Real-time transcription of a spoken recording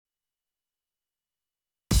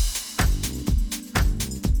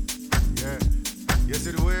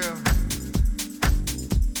Yes, it will.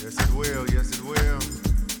 Yes, it will. Yes, it will.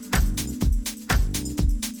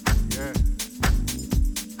 Yeah.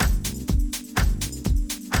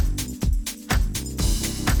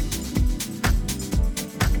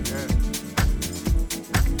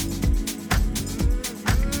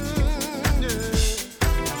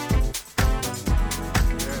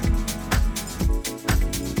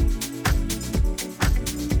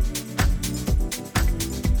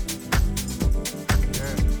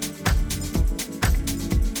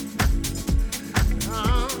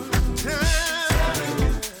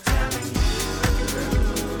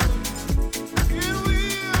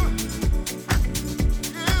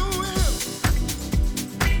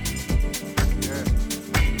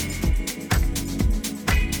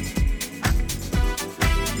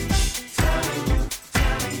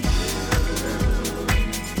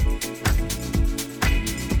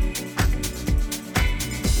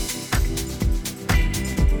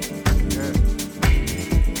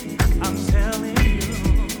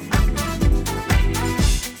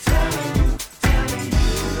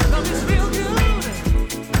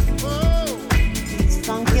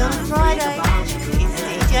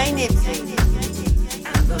 Nibbsy.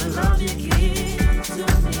 And the love you give to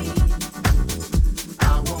me, I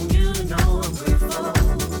want you to know I'm grateful,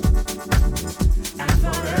 and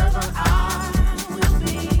forever I will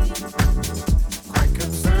be quite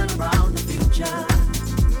concerned about the future,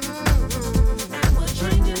 and we'll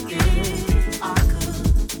change it if I could.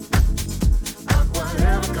 But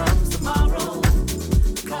whatever comes tomorrow,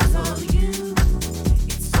 because of you,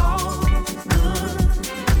 it's all good.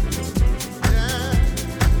 Yeah.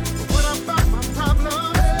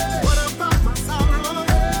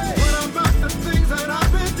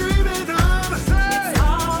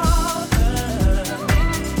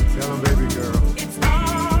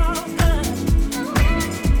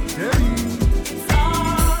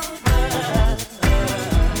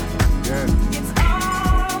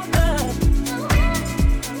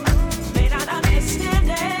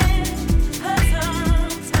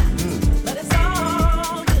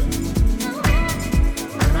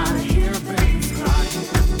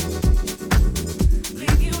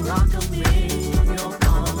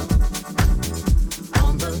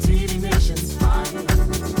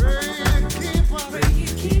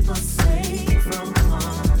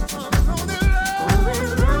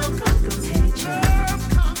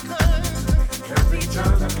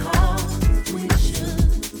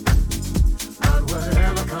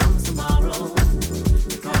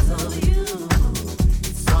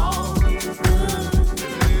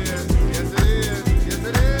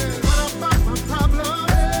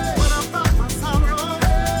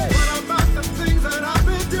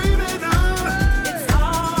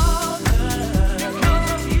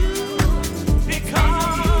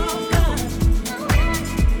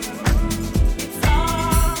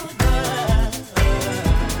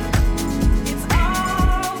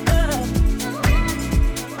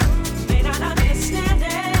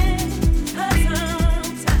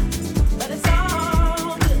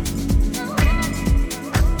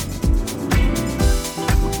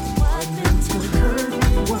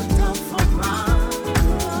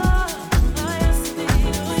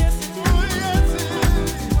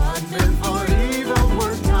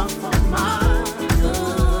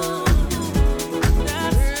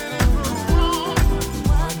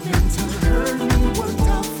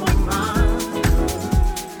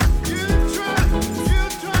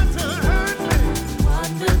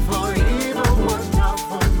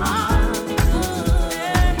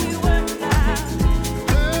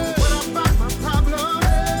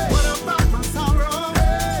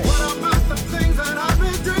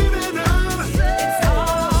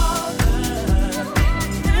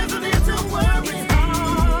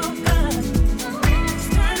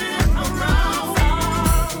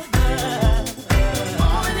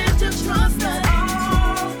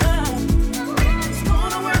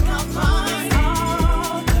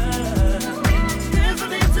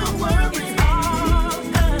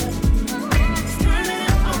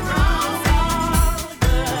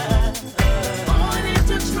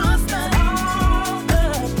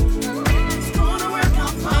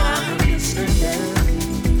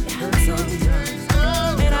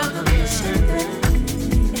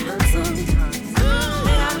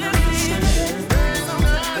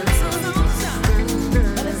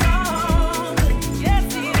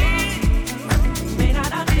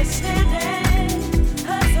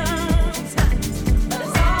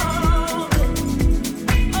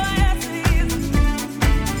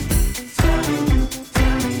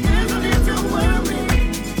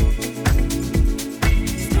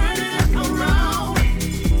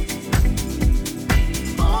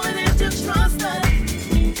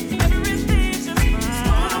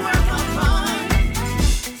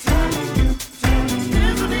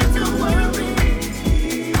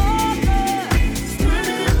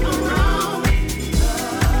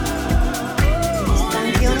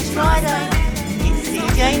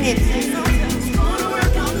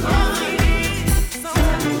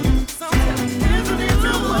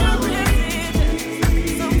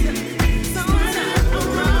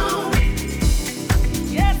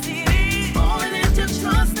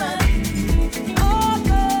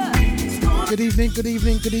 good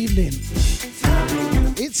evening, good evening.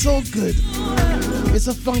 It's all good. It's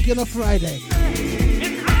a funky on a Friday.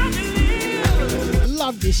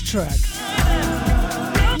 Love this track.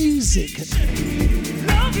 Music.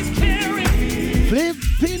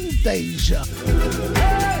 Flipping Deja.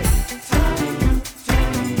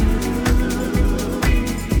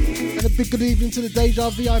 And a big good evening to the Deja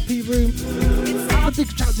VIP room. And a big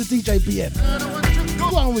shout to DJ BM.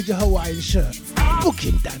 Go on with your Hawaiian shirt. Book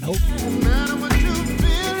him, Dano.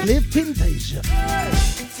 Flipping Deja.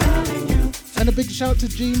 And a big shout to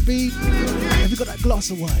Gene B. Have you got that glass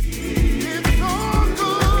of wine?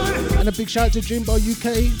 And a big shout to Jimbo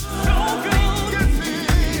UK.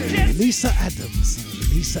 Lisa Adams.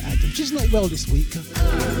 Lisa Adams. She's not well this week.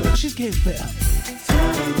 She's getting better.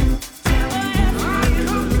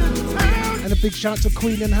 And a big shout to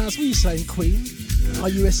Queen in the house. What are you saying, Queen? Our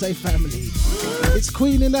USA family. It's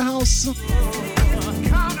Queen in the house.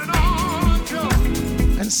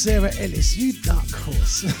 And Sarah Ellis, you dark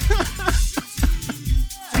horse.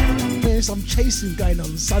 There's some chasing going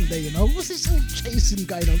on Sunday, you know. What's this all chasing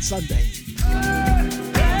going on Sunday?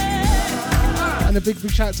 And a big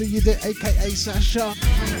shout to you there, aka Sasha.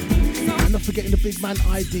 And not forgetting the big man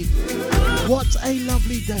ID. What a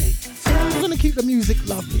lovely day. We're gonna keep the music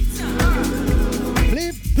lovely.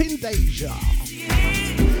 Flipping Deja.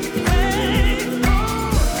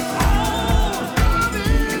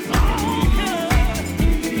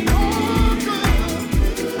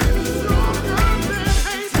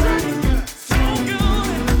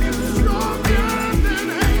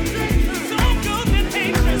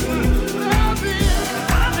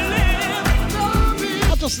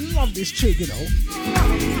 Love this chick, you know.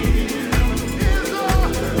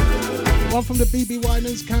 One from the BB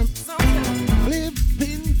Winans camp.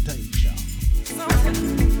 Flipping Deja.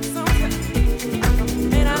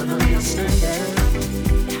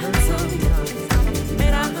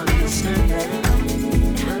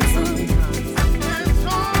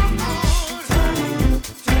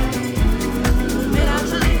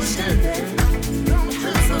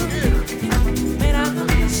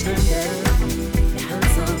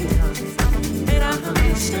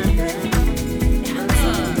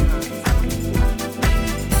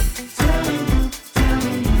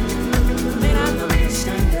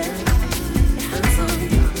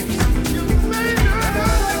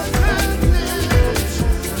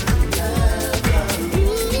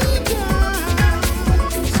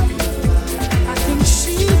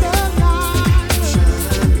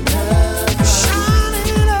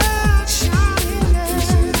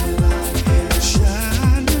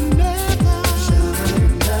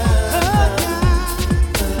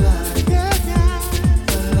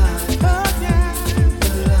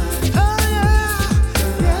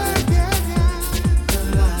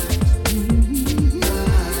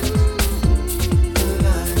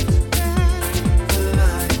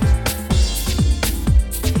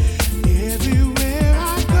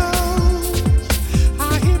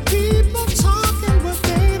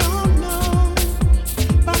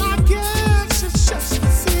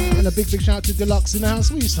 Big shout out to Deluxe in the house.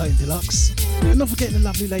 What are you saying, Deluxe? And not forgetting the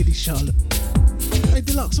lovely lady Charlotte. Hey,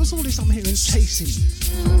 Deluxe, what's all this I'm hearing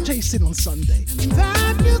chasing on Sunday?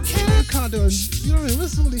 Can't do, you know what I mean?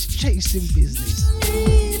 What's all this chasing business?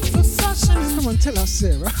 Come on, tell us,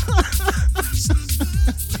 Sarah.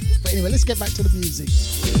 But anyway, let's get back to the music.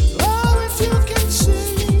 Oh, if you can see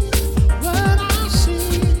what I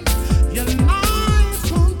see, your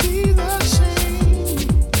life won't be the same.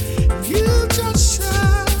 You just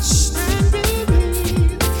trust and believe.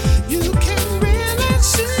 You can really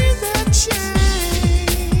see the change.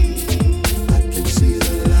 I can see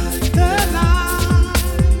the light,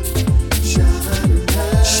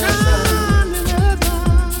 shining in the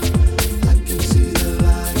dark. I can see the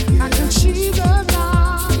light, I can see the light.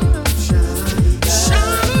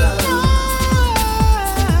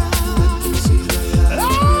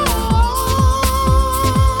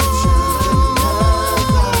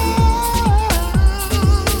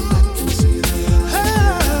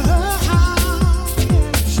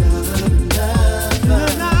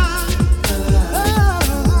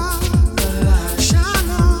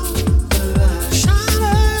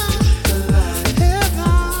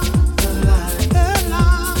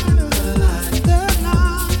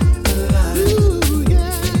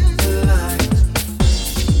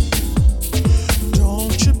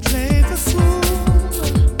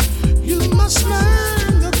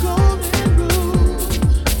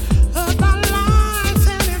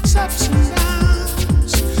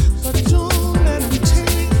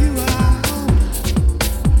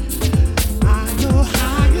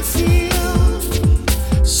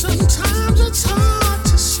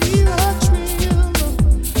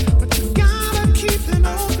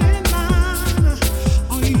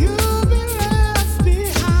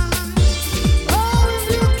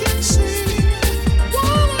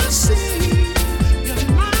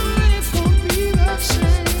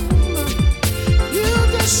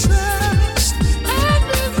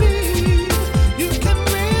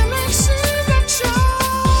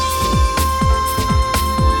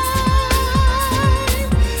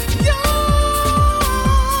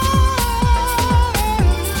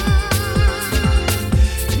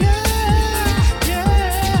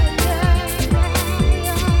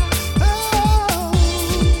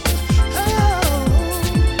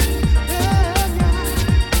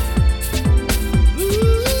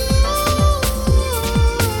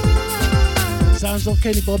 of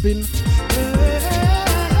Kenny Bobbin.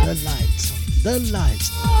 The light, the light.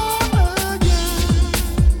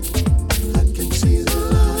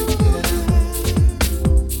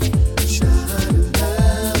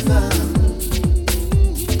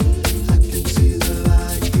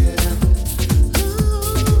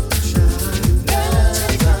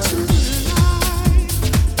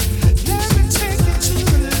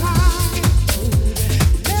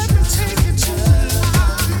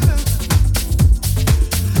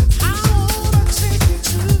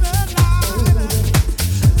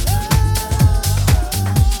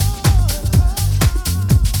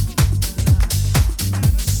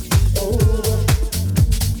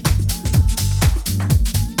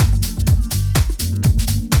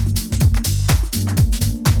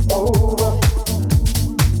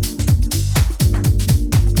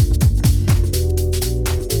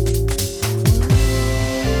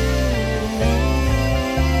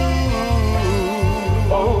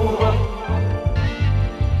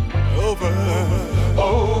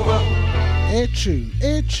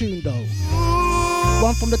 Air tune though.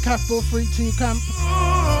 One from the Capital 3-2 camp.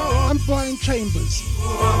 I'm Brian Chambers.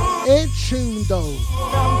 Air tune though.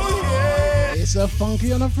 It's a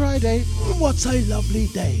funky on a Friday. What a lovely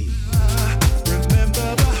day.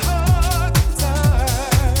 Remember the hard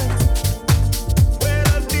times when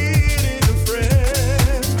I needed a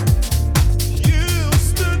friend. You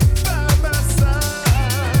stood by my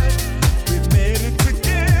side. We made it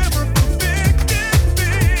together through thick and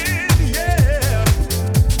thin. Yeah,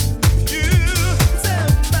 you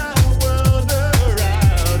turned my world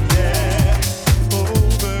around. Yeah,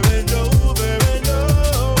 over and over and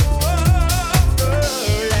over.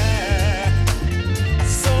 Yeah,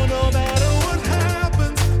 so no matter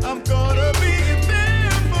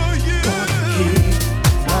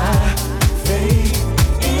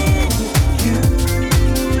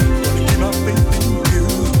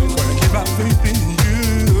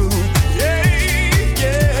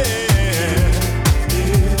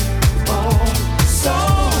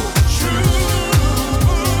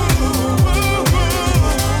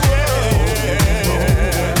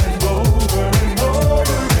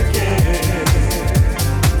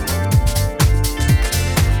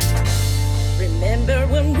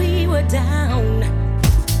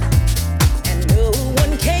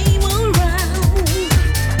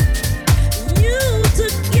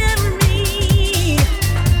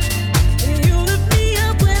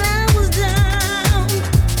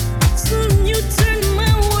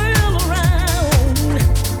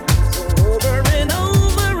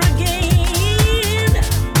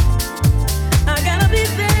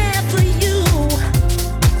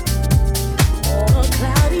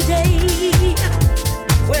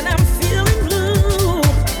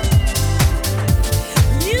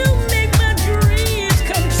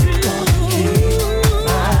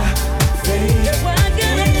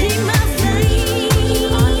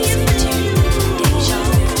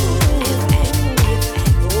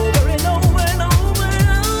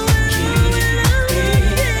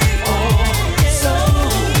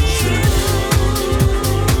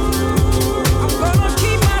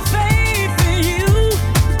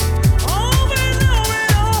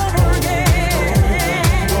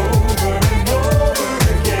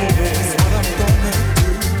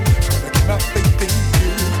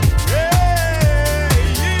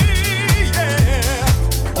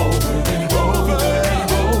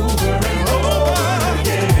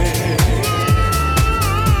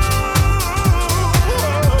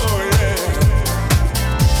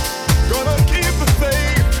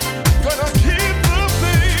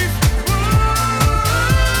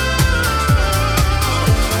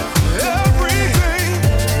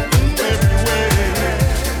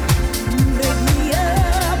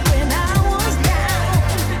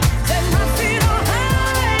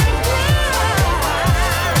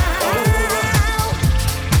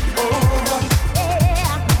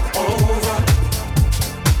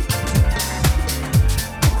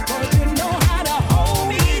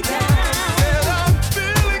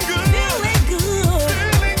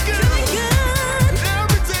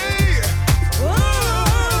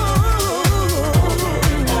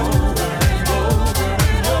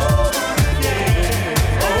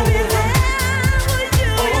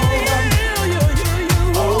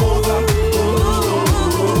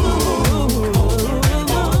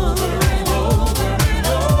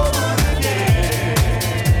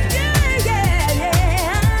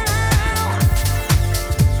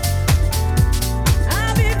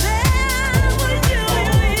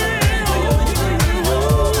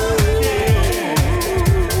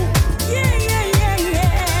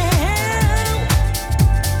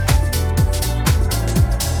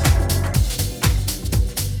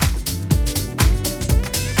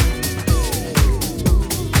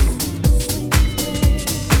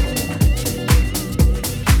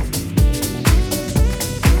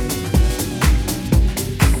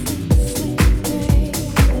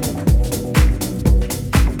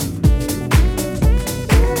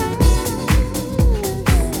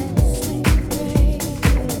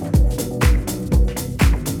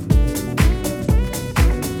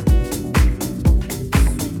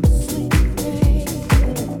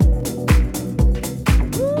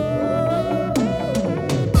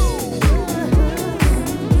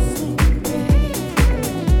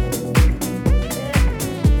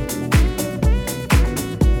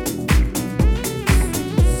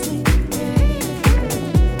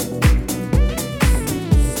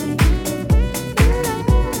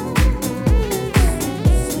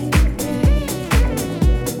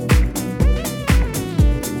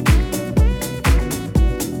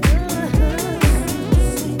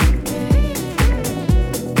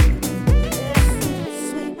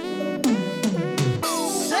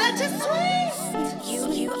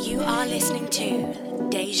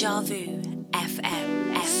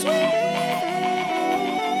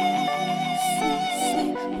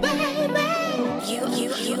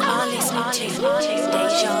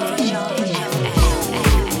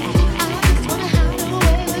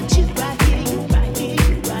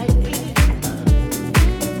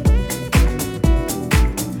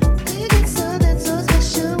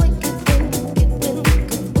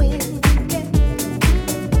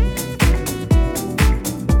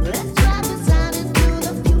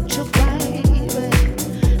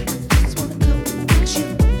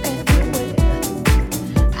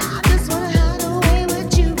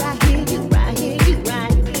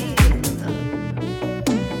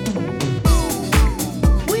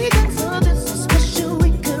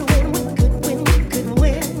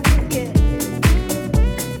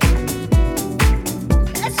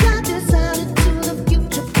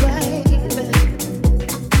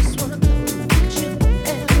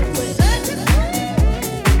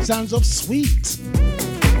Sounds of Sweet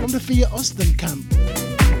from the Thea Austin camp.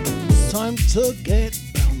 Time to get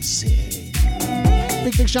bouncy.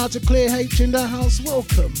 Big shout out to Clear H in the house.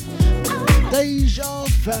 Welcome. Deja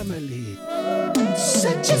family.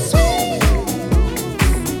 Such a sweet.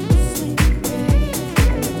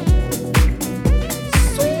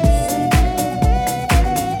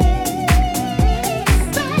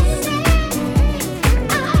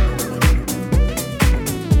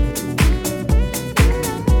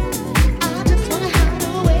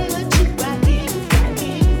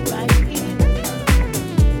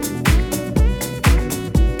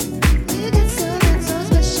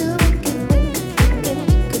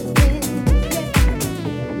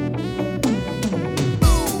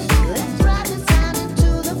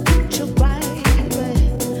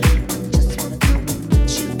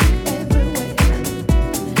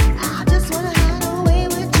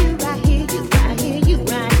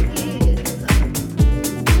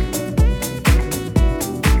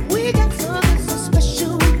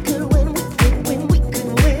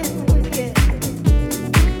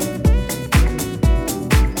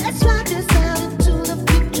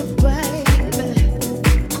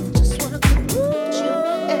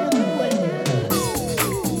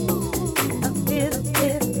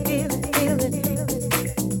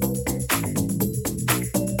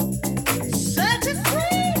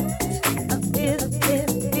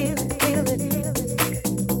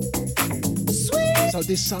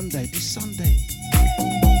 This Sunday.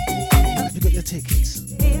 Have you got your tickets?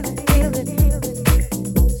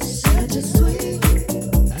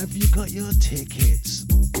 Have you got your tickets?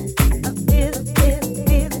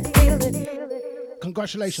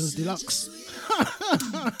 Congratulations, Deluxe.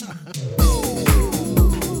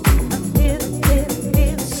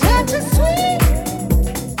 Such a sweet.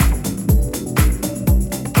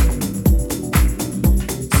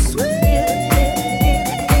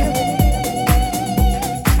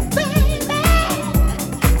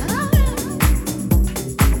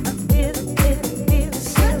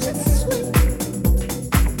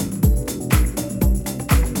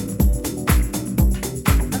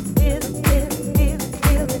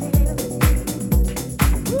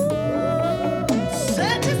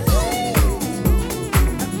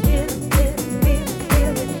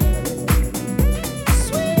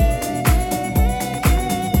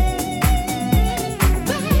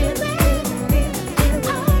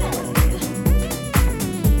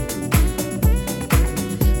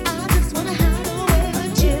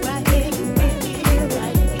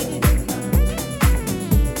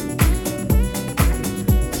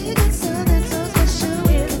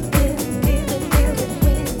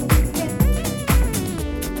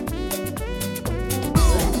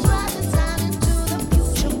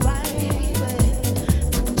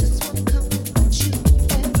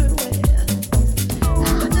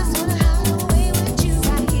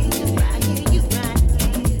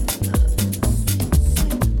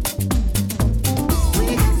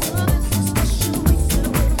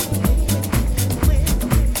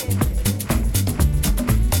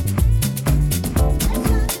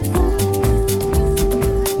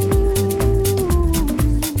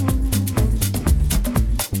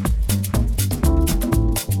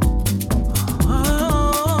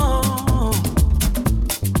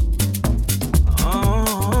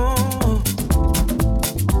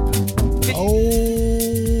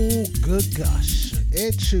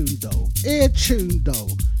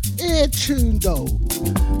 Ear tune though.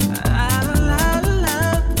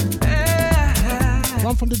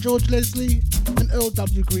 Run from the George Leslie and Earl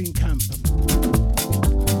W. Green camp.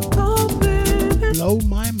 Blow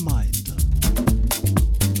my mind.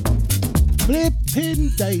 Flipping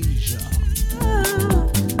Deja.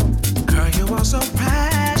 Girl, you are so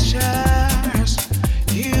precious.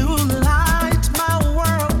 You light my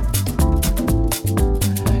world.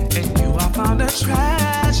 And you are found a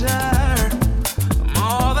treasure.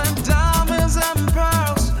 More than diamonds.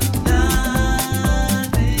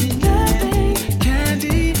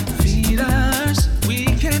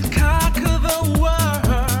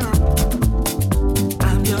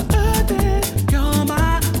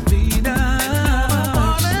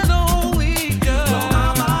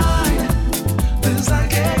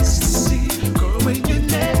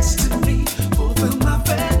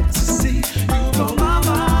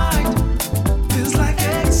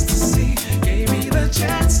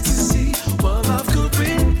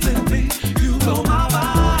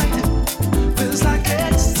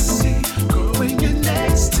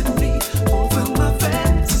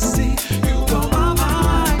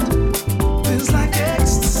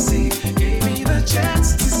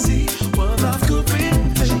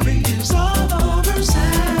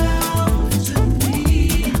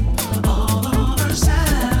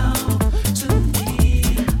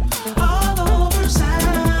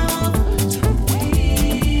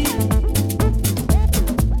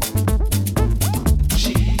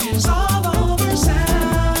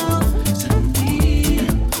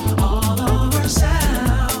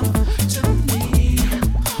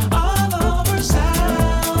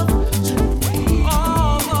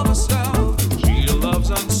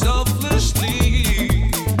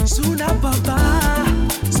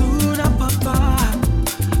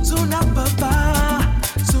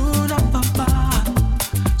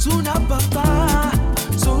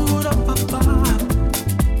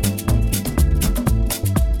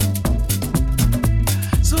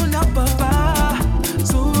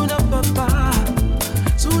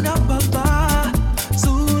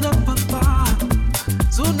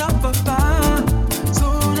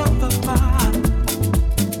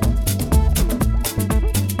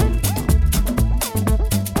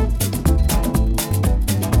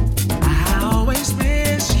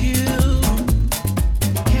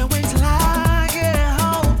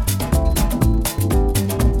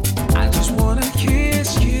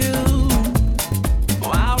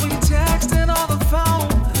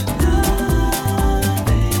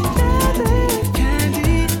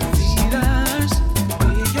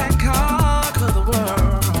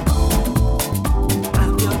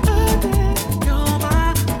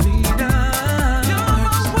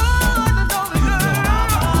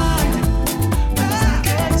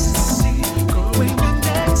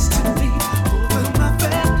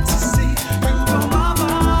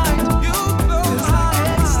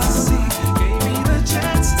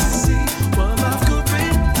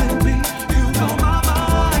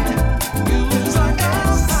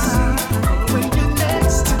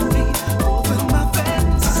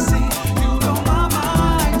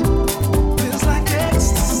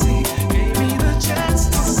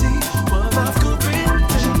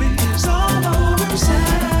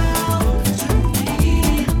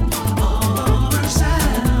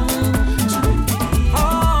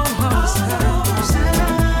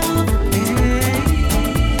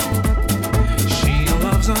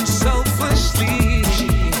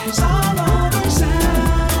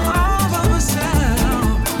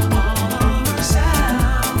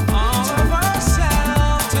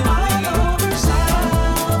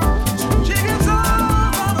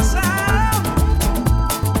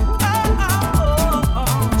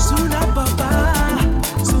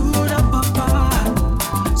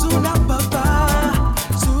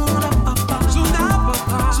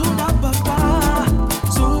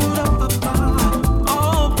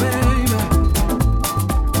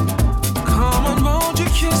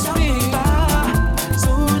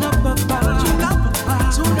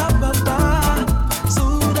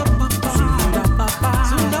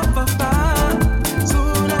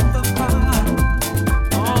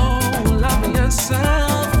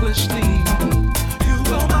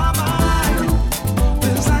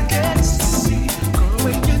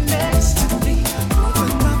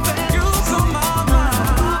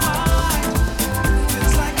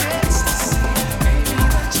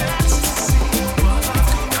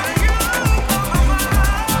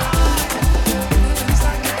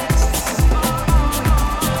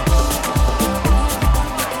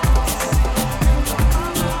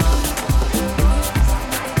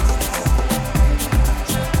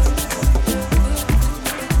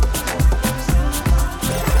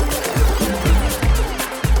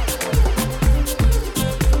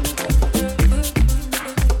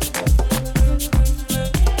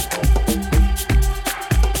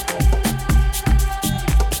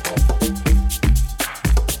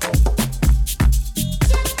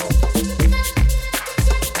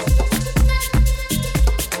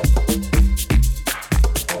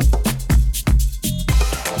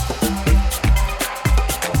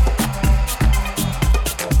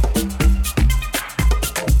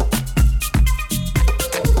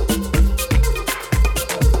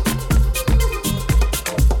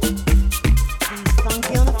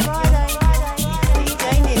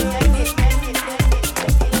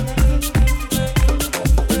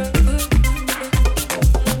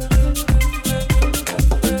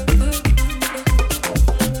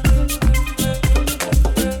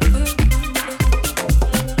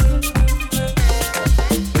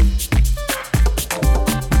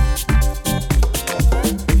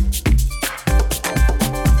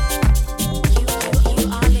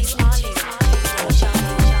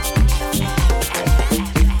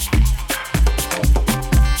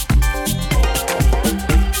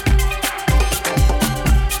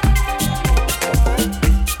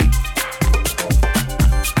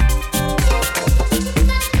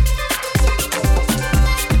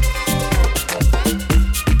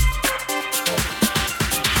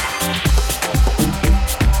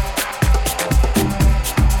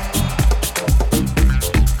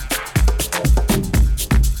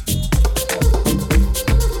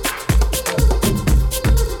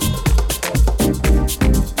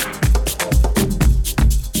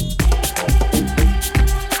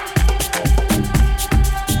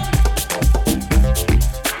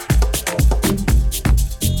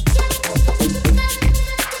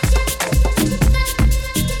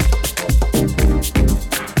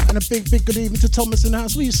 a big good evening to Thomas in the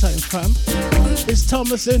house. What are you saying, fam? It's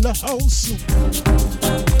Thomas in the house.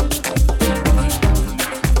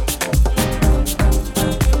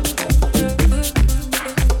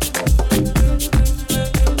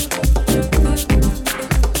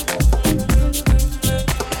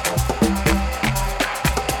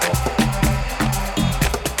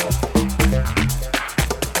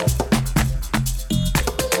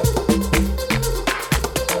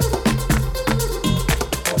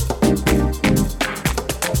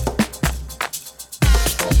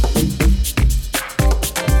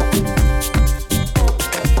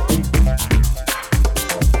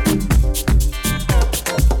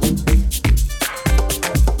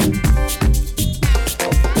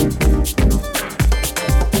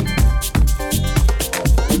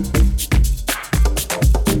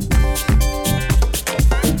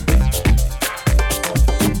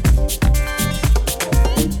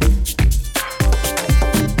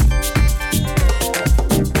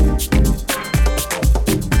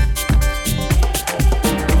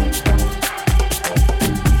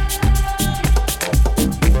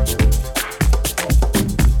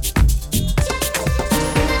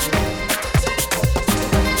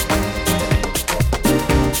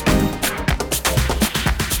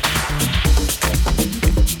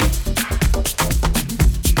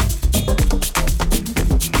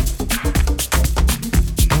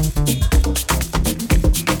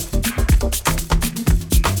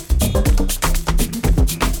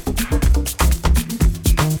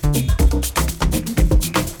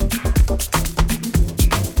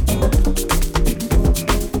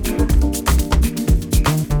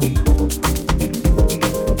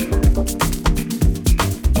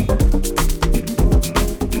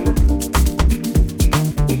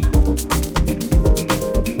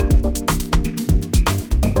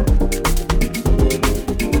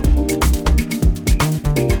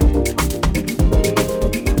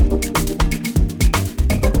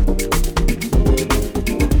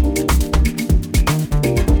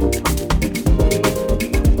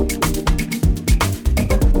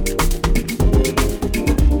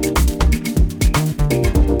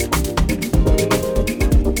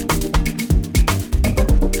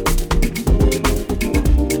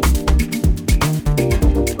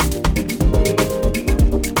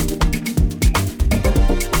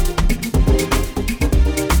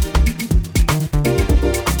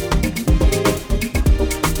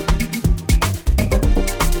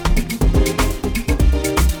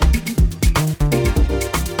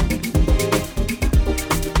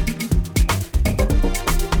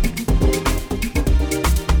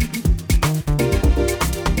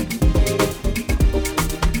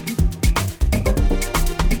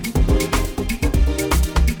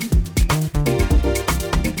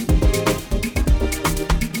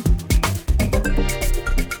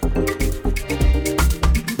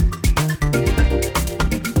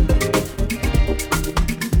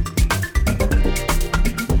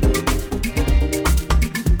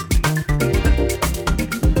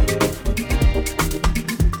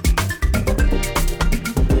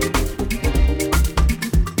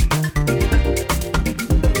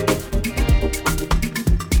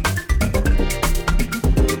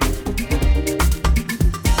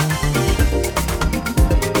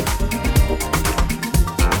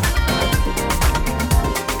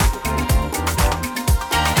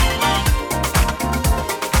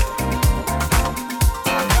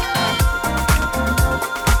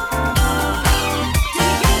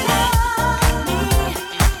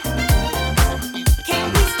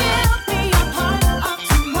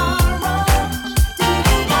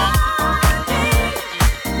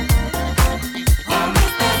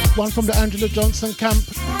 One from the Angela Johnson camp.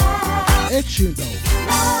 It's you know.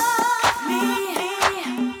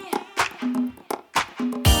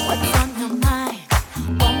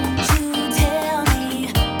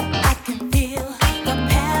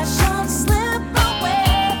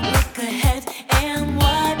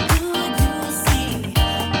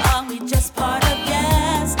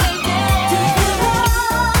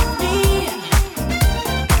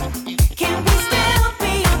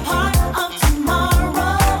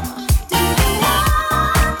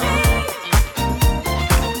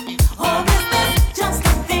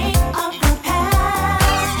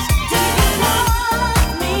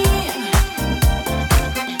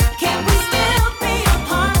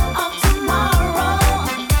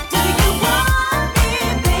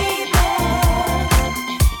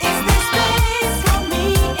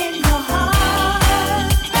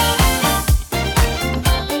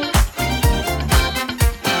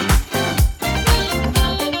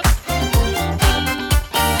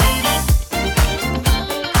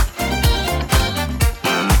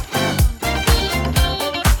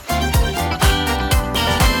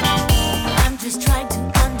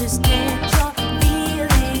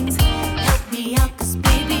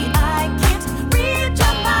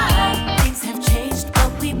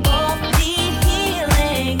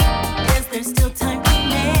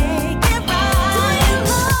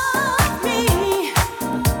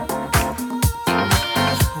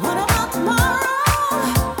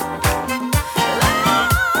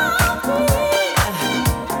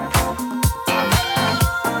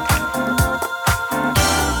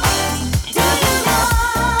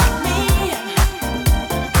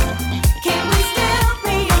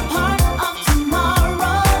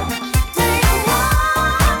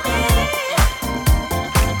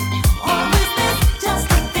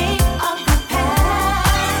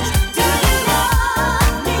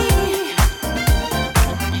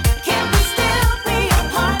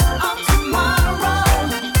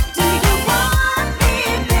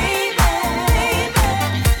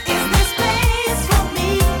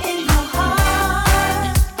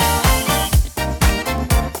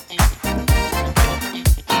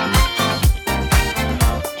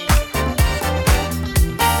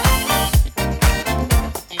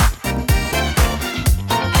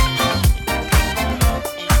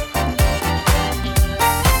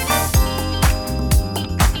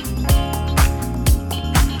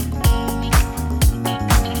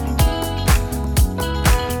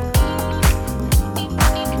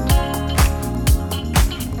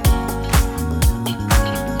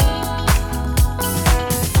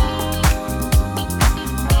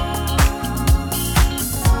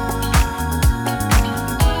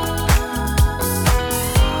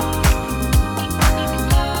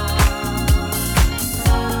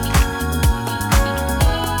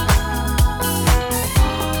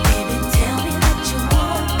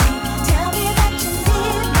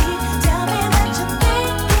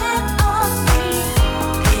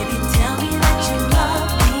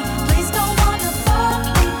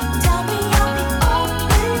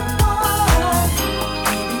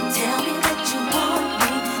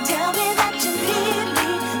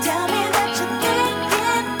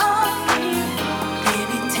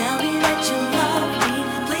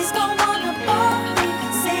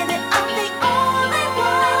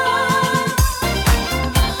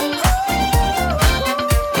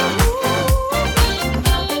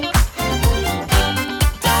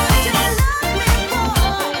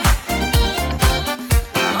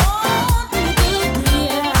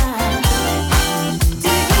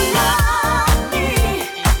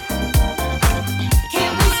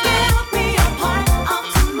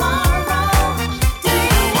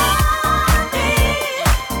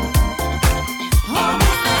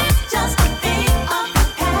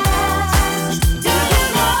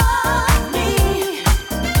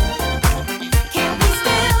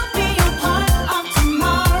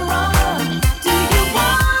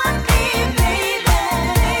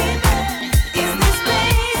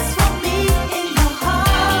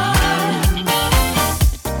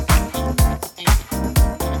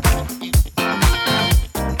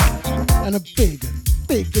 And a big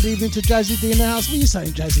good evening to Jazzy D in the house. What are you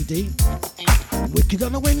saying, Jazzy D? Wicked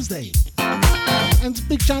on a Wednesday. And a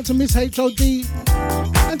big shout out to Miss HOD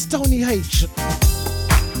and to Tony H.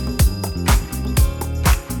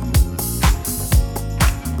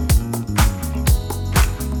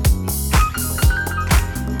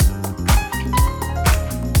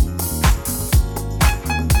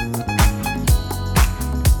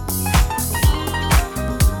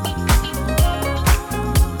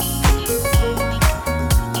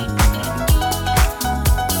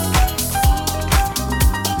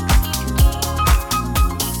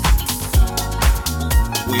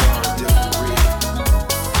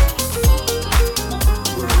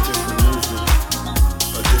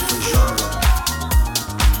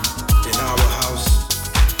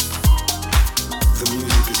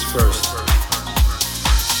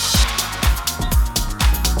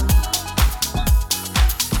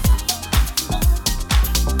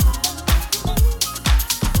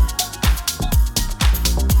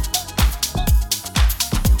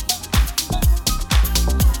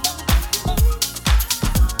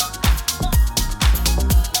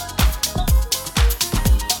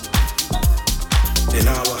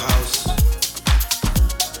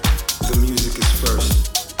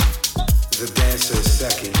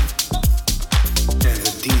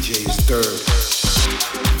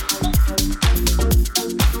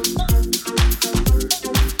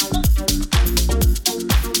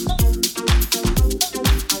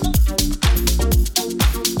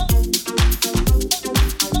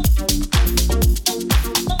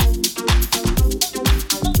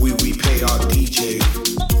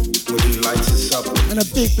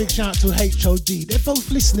 Big shout out to HOD. They're both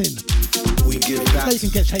listening. We give back. Now you can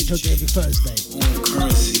catch HOD every Thursday. Own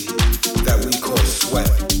currency that we call sweat.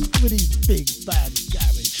 With his big bad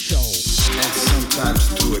garage show. And sometimes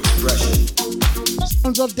through expression.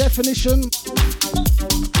 Sounds of definition.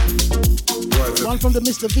 One from the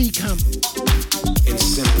Mr. V camp. In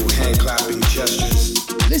simple hand clapping gestures.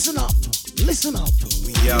 Listen up, listen up.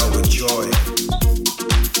 We yell with joy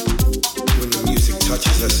when the music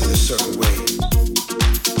touches us in a certain way.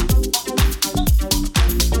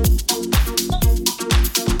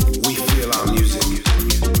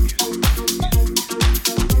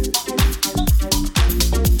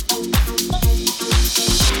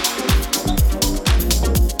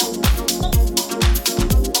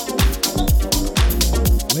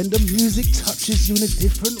 When the music touches you in a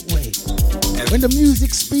different way. And when the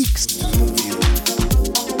music speaks to move you.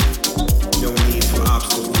 No need for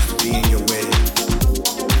obstacles to be in your way.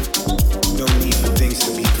 No need for things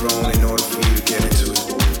to be thrown in order for you to get into it.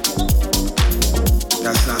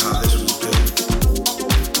 That's not how this was built.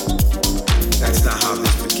 That's not how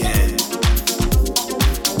this began.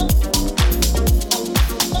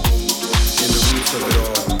 In the roots of it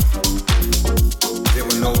all, there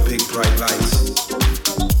were no big bright lights.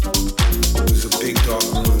 Big dark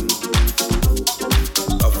room,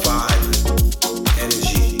 a vibe,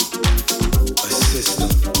 energy, a system,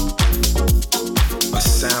 a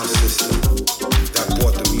sound system that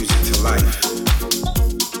brought the music to life.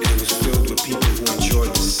 And it was filled with people who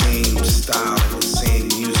enjoyed the same style and the same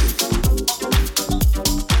music.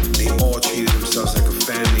 They all treated themselves like a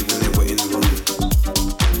family when they were in the room.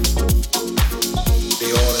 They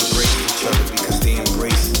all embraced each other because they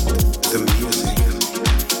embraced the music.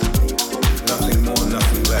 Nothing more,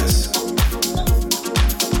 nothing less.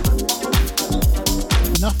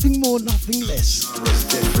 Nothing more, nothing less. Genre's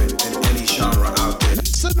different than any genre out there.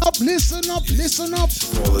 Listen up, listen up, listen up.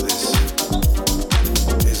 All of this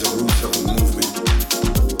is a root of a movement.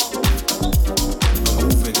 A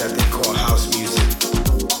movement that they call house music.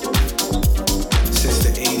 Since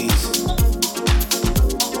the 80s,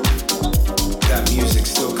 that music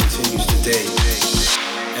still continues today.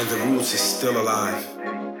 And the roots is still alive.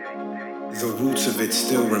 The roots of it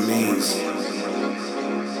still remains.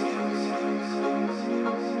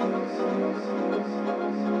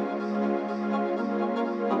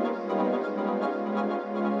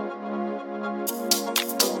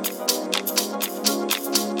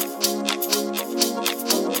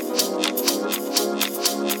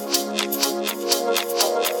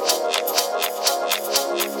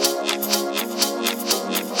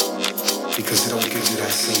 Because it don't give you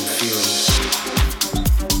that same feeling.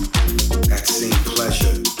 That same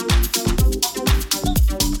pleasure,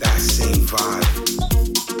 that same vibe.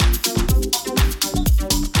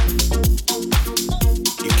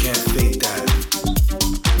 You can't fake that.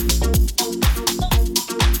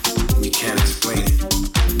 And you can't explain it.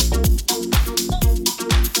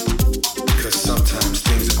 Because sometimes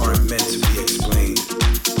things aren't meant to be explained.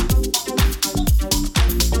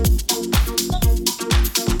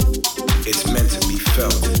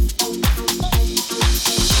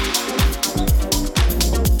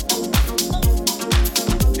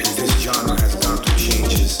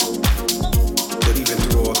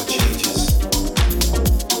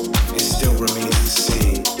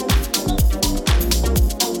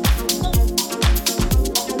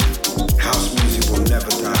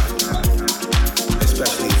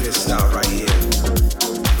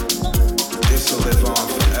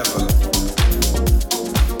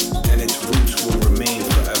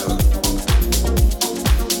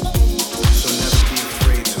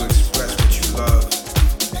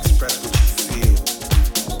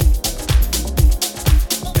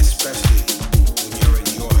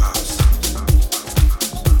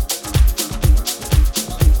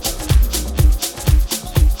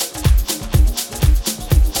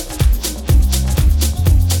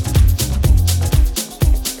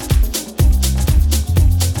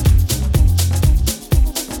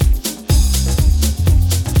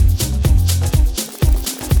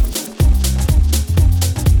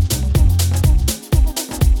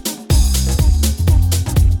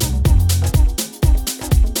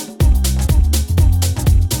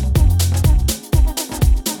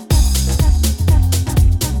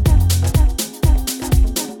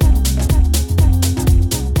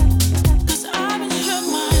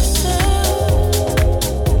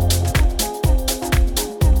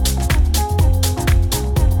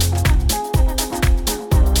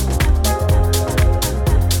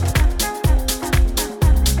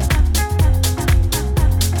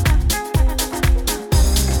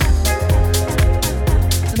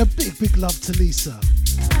 to Lisa.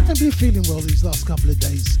 I've been feeling well these last couple of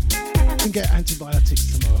days. Can get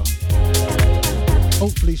antibiotics tomorrow.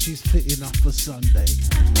 Hopefully she's fit enough for Sunday.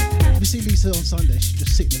 If you see Lisa on Sunday, she's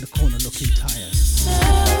just sitting in the corner looking tired.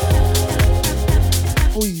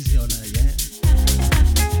 Oh, easy on her, yeah?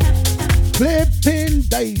 Flipping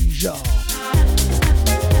Deja.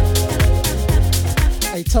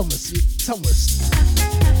 Hey, Thomas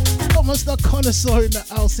the connoisseur in the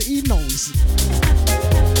house, he knows.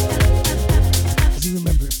 Does he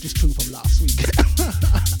remember this tune from last week?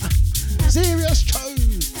 Serious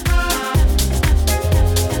tune.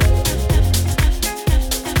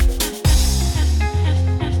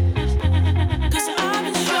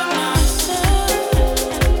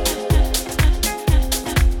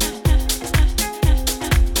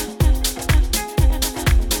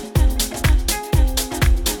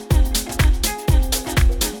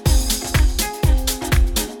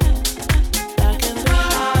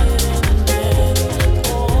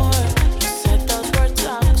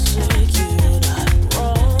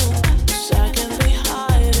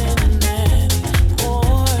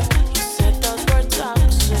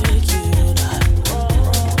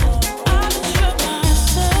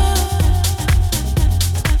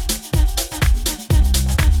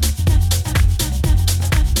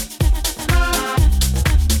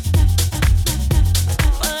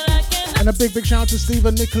 Big shout out to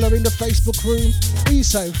Stephen Nicola in the Facebook room. What you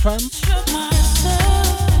say, fam?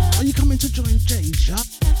 Are you coming to join Deja?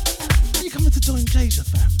 Are you coming to join Deja,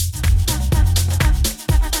 fam?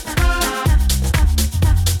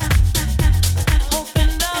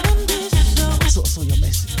 I saw your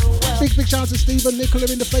message. Big shout out to Stephen Nicola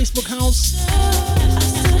in the Facebook house.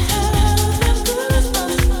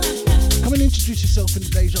 Come and introduce yourself in the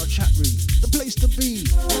Deja chat room. The place to be.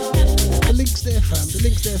 The link's there, fam. The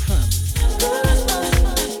link's there, fam.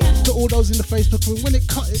 To all those in the Facebook room, when it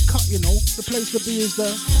cut, you know. The place to be is the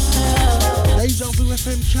Deja Vu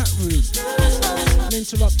FM chat room.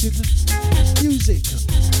 Uninterrupted music.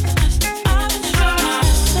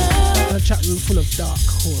 And a chat room full of dark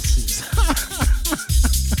horses.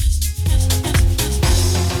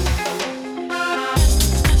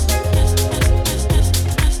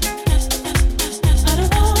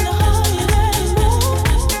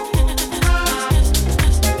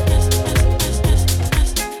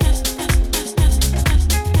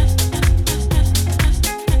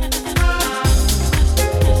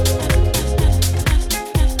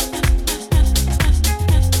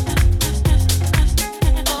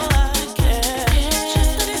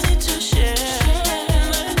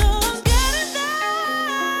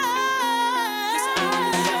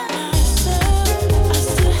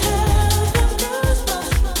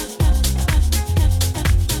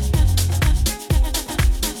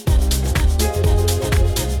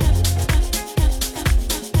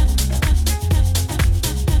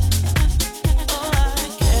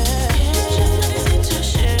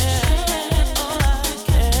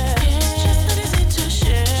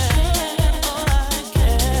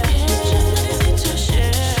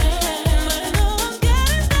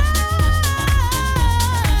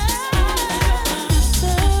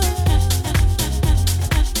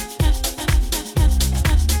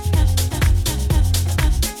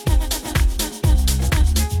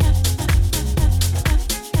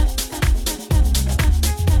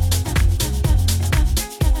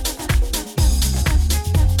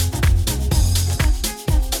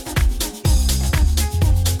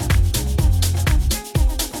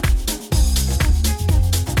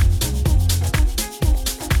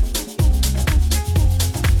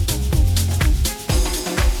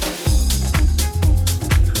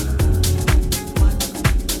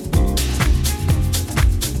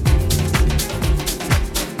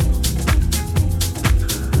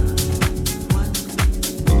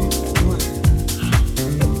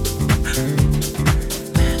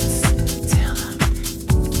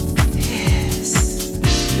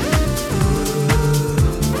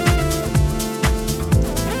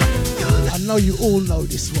 You all know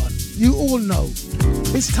this one. You all know.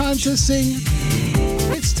 It's time to sing.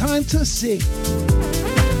 It's time to sing.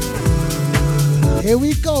 Here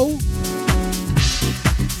we go.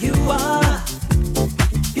 You are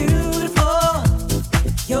beautiful.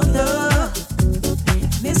 Your love,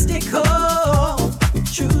 mystical,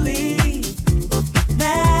 truly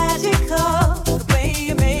magical. The way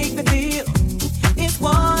you make me feel is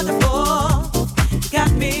wonderful.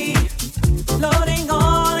 Got me floating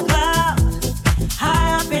on a cloud,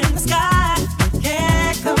 high up in the sky.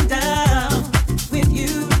 Can't come down with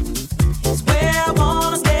you. It's where I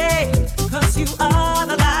wanna stay, 'cause you are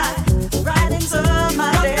the light right into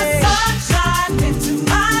my day.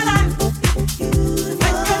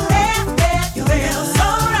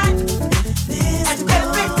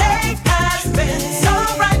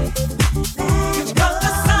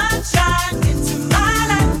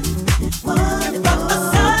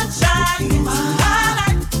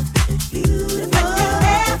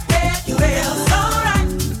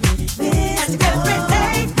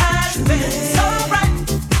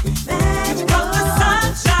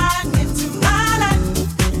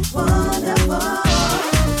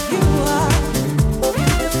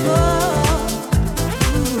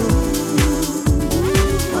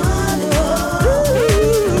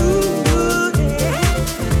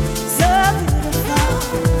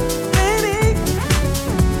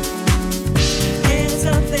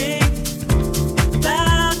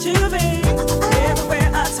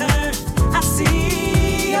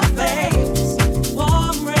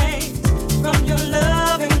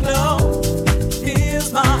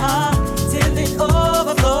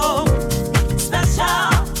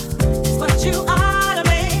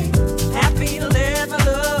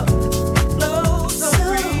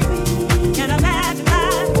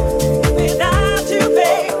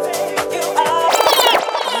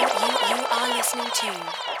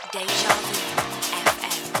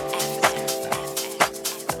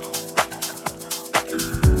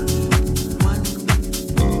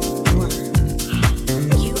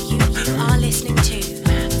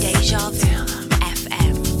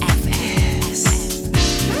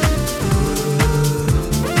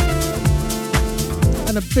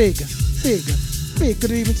 And a big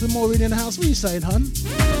good evening to the Maureen in the house. What are you saying, hun?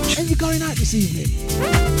 Ain't you going out this evening?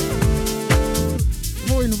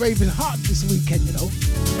 Maureen raving hard this weekend, you know.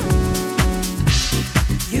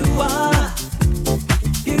 You are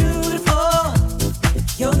beautiful.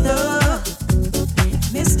 Your love,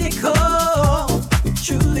 mystical,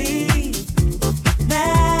 truly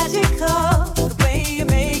magical. The way you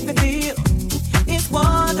make me feel is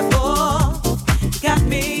wonderful. Got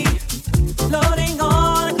me floating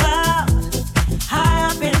on a cloud, high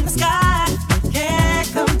up in the sky.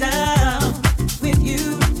 Can't come down with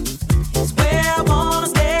you. It's where I wanna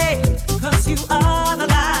stay, 'cause you are the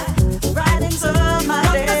light right into my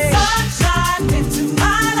day. The sunshine into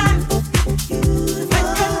my life. When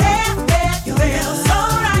you're there, you feel so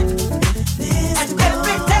right. And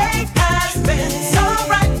every day has been so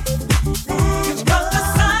bright. You brought the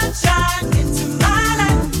sunshine into my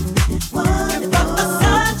life. You brought the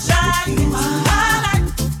sunshine into my life.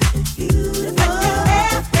 When you're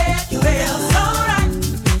there, you feel so right.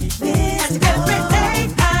 And every day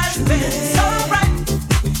has been so bright.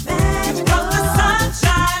 You brought the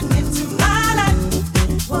sunshine into my life.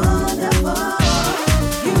 Wonderful.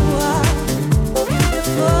 You are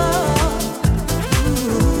beautiful.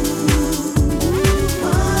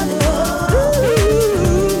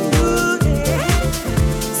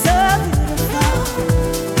 So beautiful,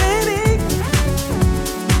 baby.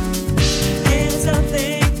 There's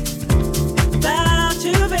something about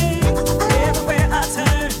you, babe. Everywhere I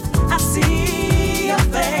turn, I see your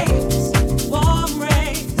face. Warm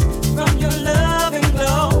rays from your loving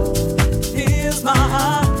glow fills my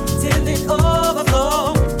heart till it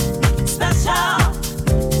overflows. Special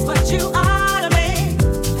is what you are to me.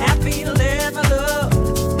 Happy to let my love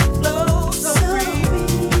flow so free.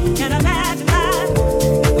 Can't imagine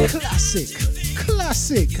life Classic.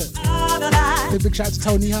 without the light. Big shout out to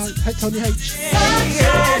Tony H.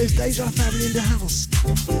 It's Deja family in the house.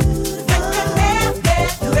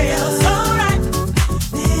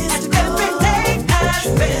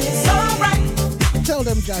 Tell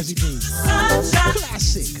them Jazzy B.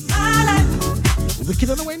 Classic. Wicked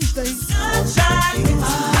on a Wednesday.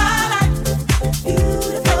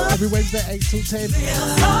 Every Wednesday 8 till 10.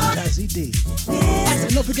 Jazzy D.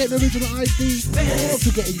 And not forgetting the original ID. Not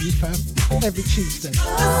forgetting you, fam. Every Tuesday 8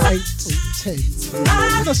 till 10.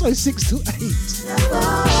 And that's like 6 till 8.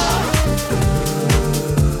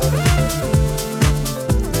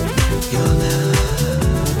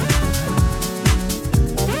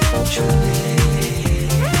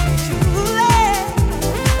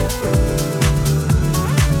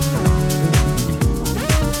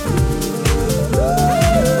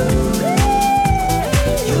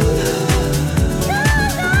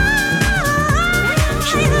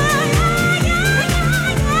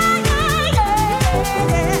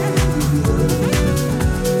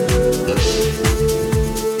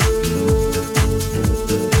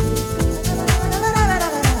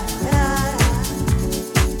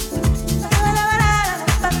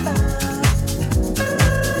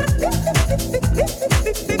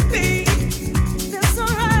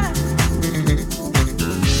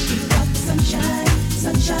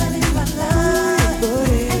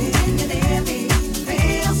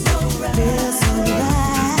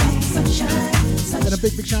 And a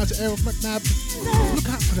big shout out to Errol McNabb. Look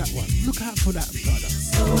out for that one. Look out for that, brother.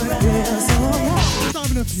 It's not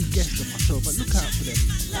even a few guests on my show, but look out for them.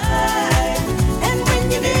 And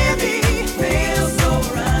when you're near me, feel so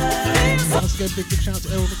right. Once again, big shout out to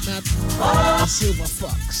Errol McNabb. And Silver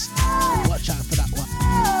Fox. Watch out for that one.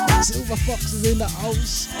 Silver Fox is in the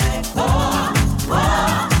house.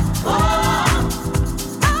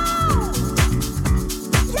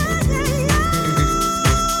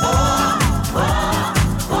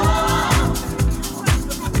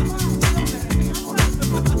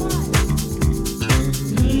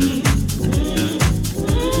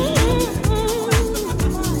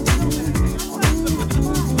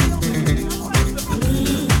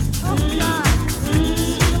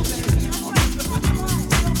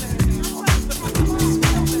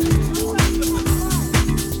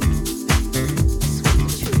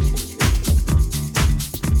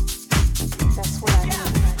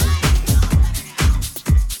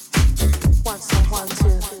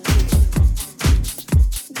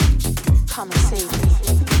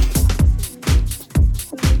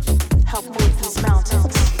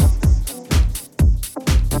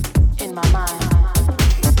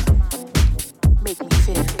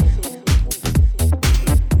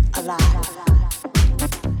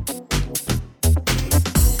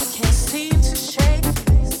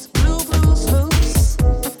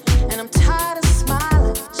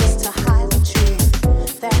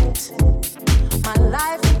 My life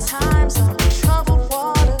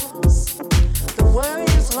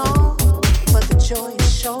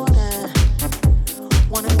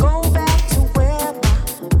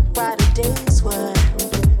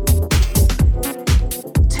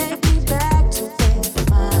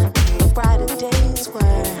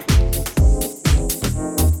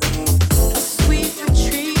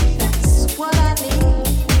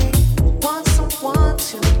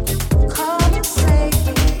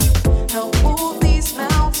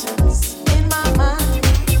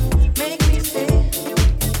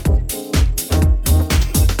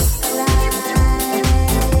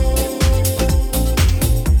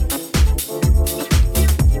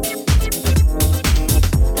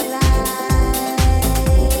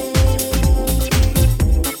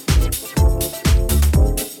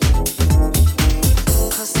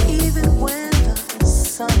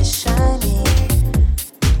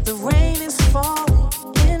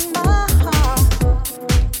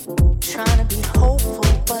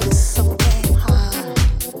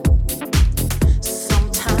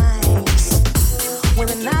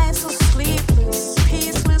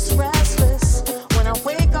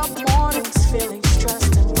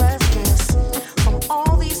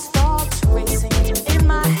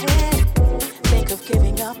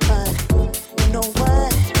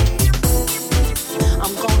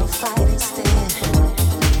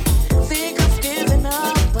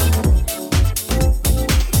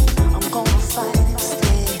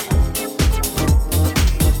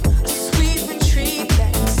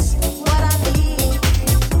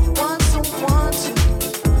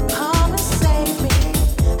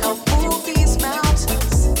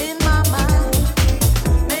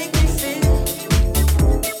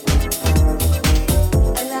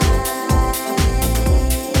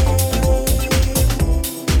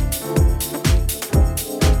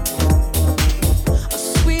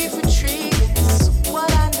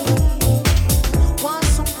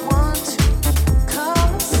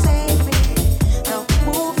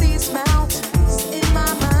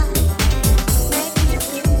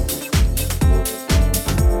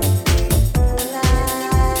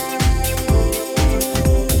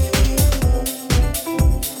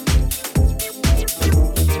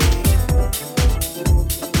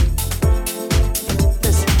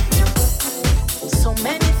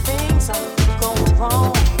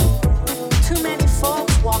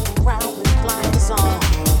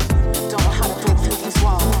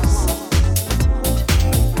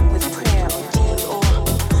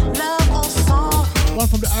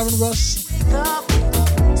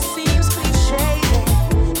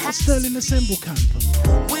Sterling Assemble Camp.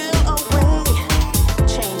 Will away,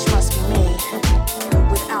 change must be made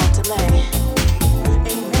without delay.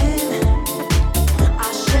 Amen.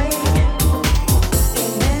 I shake.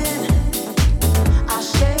 Amen. I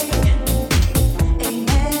shake.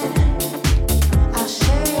 Amen. I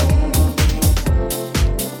shake.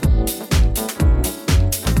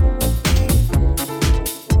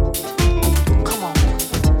 Come on.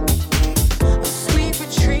 A sweet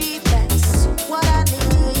retreat, that's what I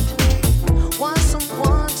need. Want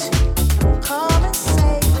someone to come and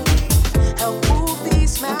save me. Help move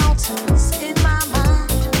these mountains in my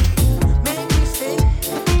mind. Make me feel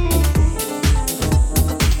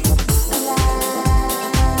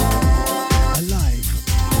Alive.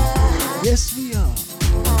 Yes, we are.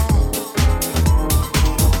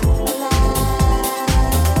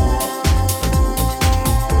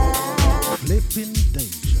 Flipping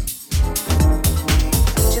danger.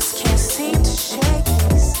 just can't seem to shake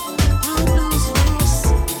these blue blues loose.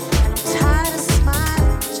 And I'm tired of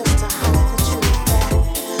smiling just to hide the truth that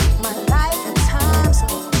my life at times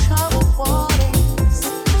are troubled waters.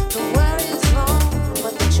 The worry is long,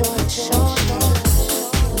 but the joy is short.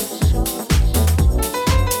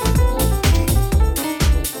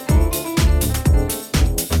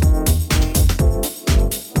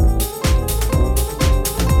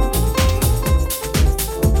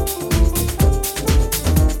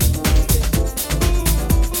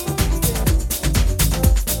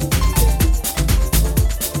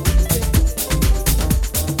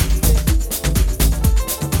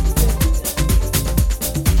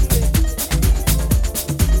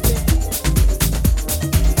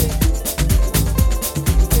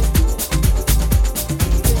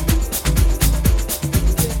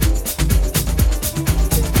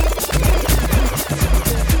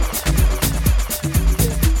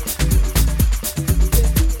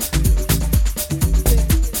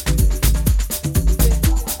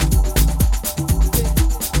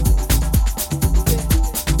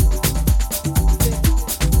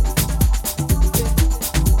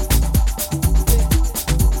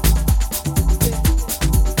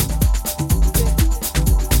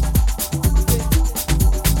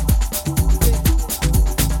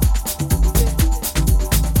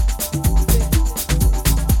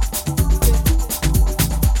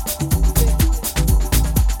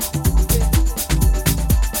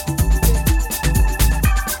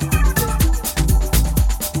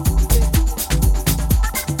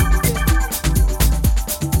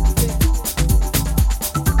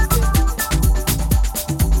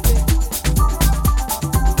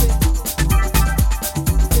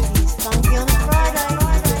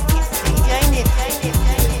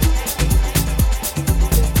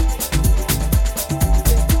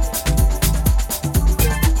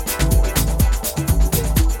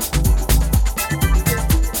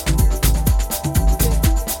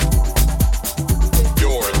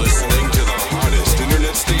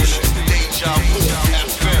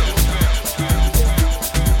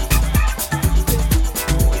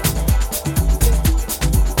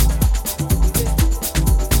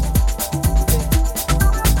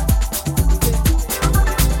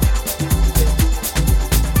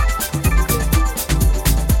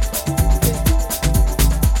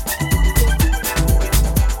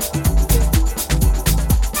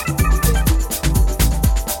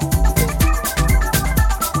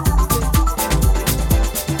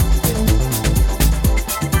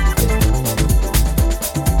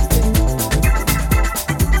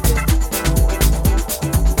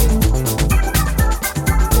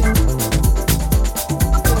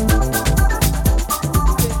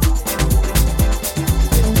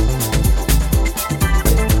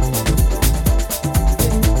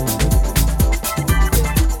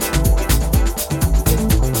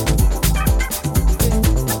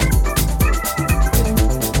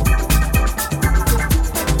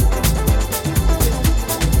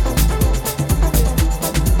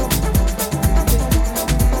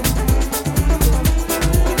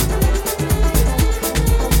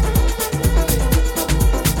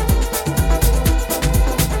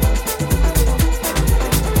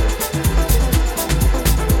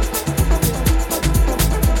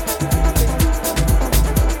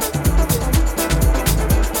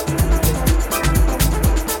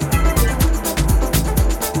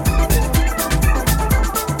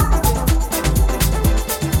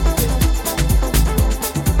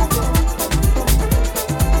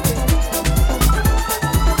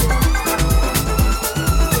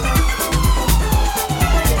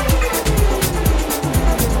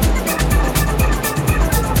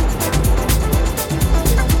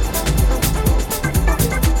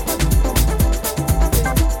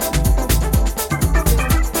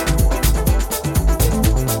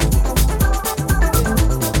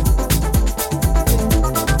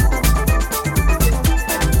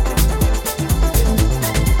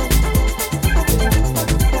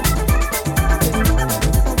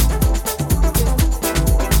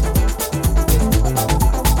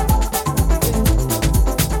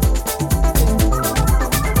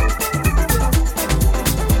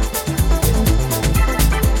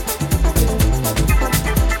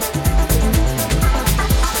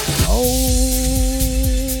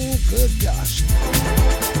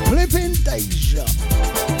 Deja.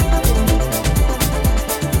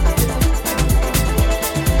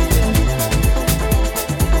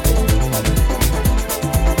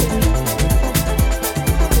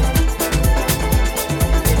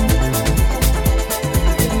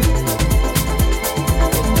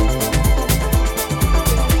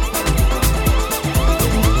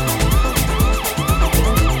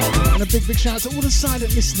 Big shout out to all the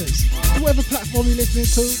silent listeners, whatever platform you're listening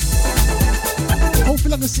to.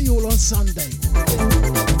 Hopefully I can see you all on Sunday.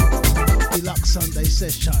 Deluxe Sunday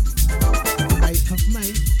session, 8th of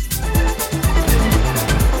May.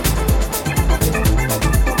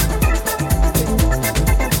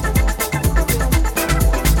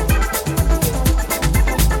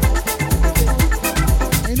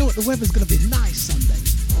 And you know what, the weather's going to be nice Sunday.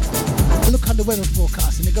 I look at the weather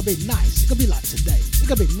forecast and it's going to be nice. It's going to be like today. It's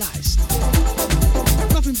going to be nice.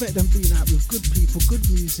 Nothing better than being out with good people, good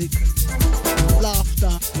music,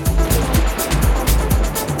 laughter,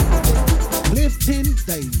 lifting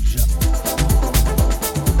Deja.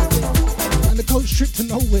 And the coach trip to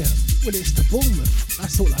nowhere. Well, it's to Bournemouth.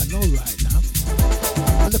 That's all I know right now.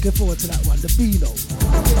 I'm looking forward to that one, the Beano.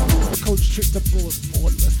 The coach trip to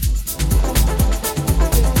Bournemouth.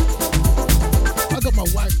 I got my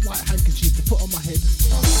white handkerchief to put on my head.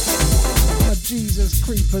 My Jesus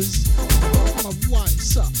creepers, my white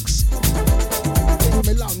socks,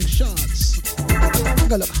 my long shorts. I'm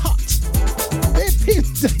gonna look hot. They're in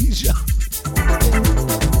Deja.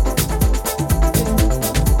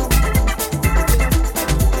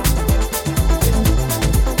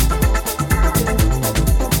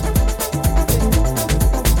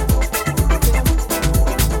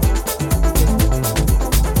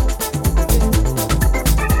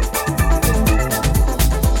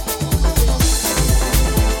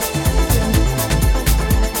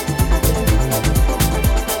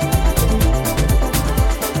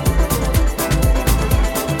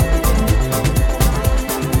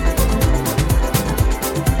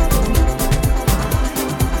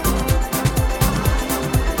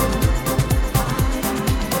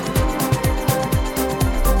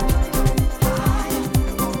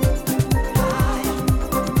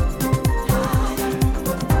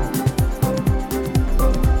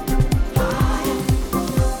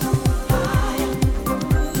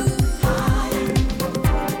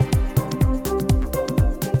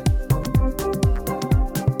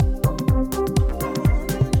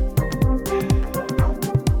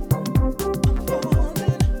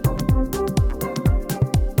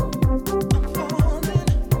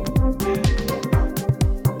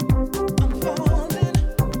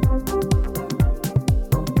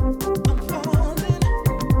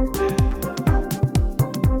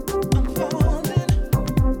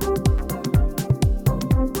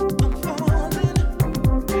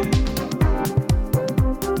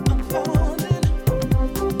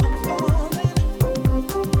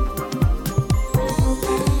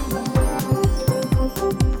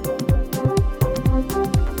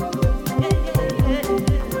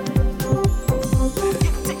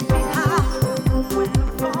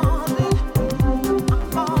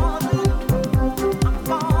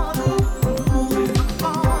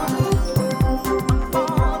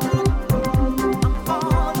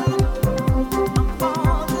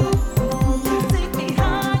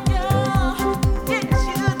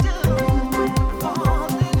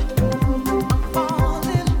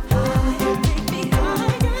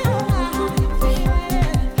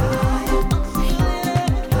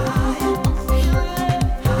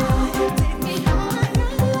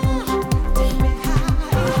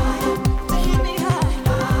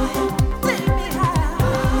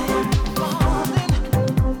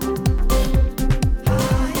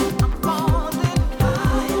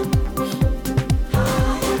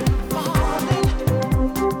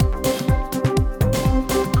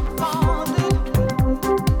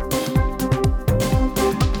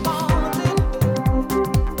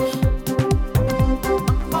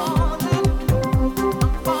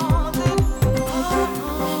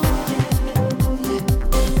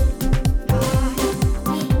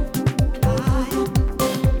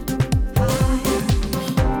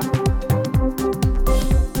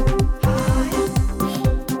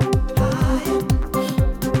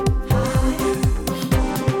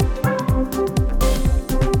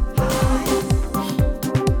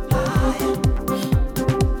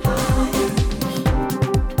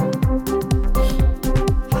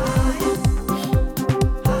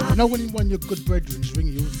 know when one of your good brethrens ring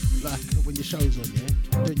you, like when your show's on,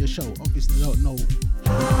 yeah? Doing your show, obviously they don't know.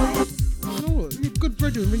 You know what? Your good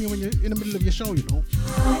brethren ring you when you're in the middle of your show, you know?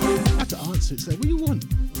 I have to answer it, say, what do you want?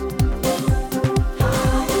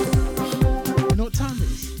 You know what time it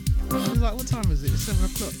is? It's like,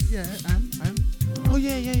 Yeah, and. Oh,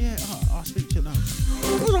 yeah. Oh, I'll speak to you now.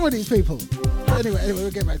 What's wrong with these people? Anyway,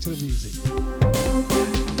 we'll get back to the music.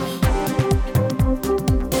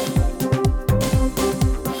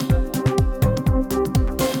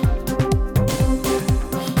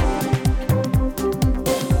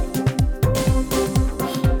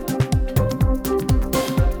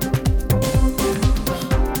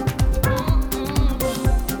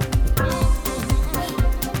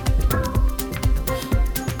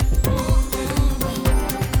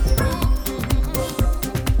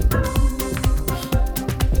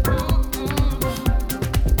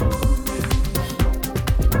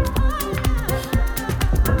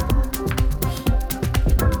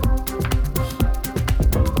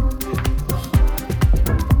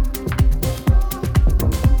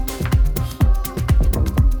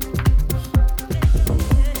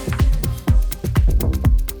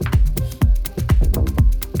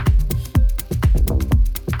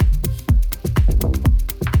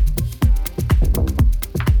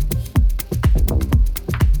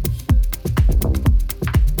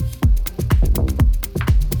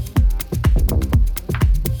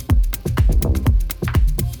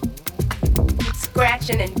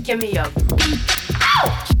 And give me a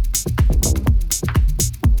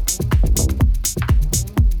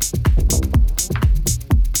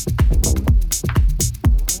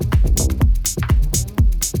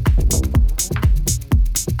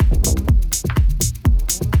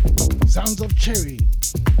Sounds of Cherry.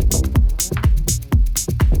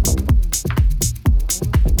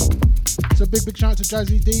 So big shout out to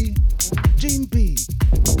Jazzy D, Gene B,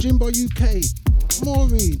 Jimbo UK,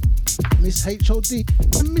 Maureen, Miss HOD,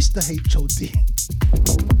 and Mr. HOD.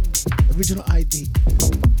 Original ID.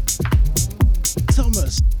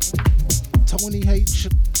 Thomas, Tony H,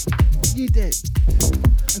 you dead.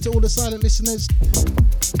 And to all the silent listeners,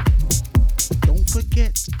 don't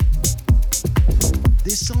forget,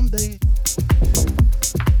 this Sunday,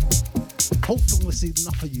 hopefully we'll see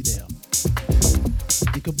enough of you there.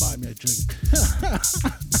 You can buy me a drink. I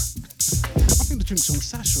think the drink's on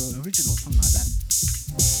Sasha original, something like that.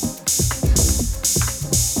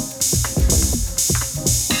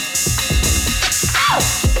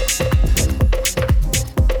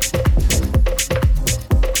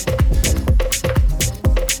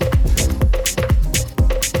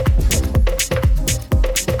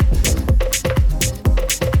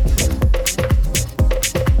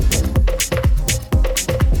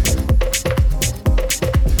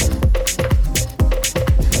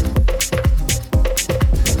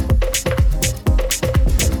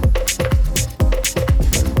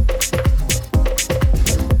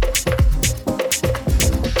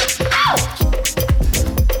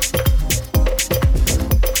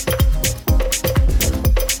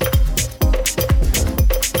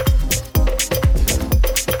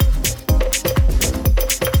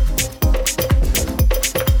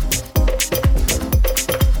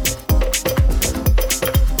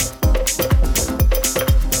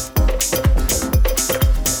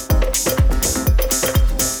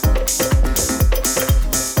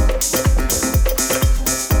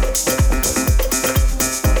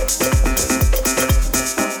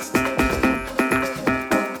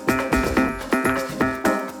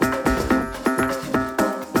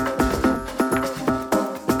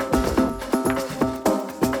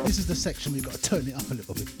 Section we've got to turn it up a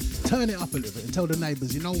little bit and tell the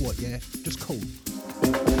neighbours, you know what, yeah, just cool.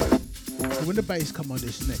 So when the bass come on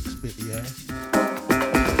this next bit, yeah,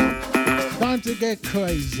 time to get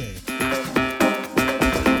crazy,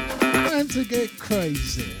 time to get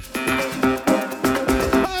crazy,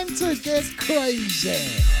 time to get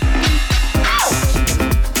crazy.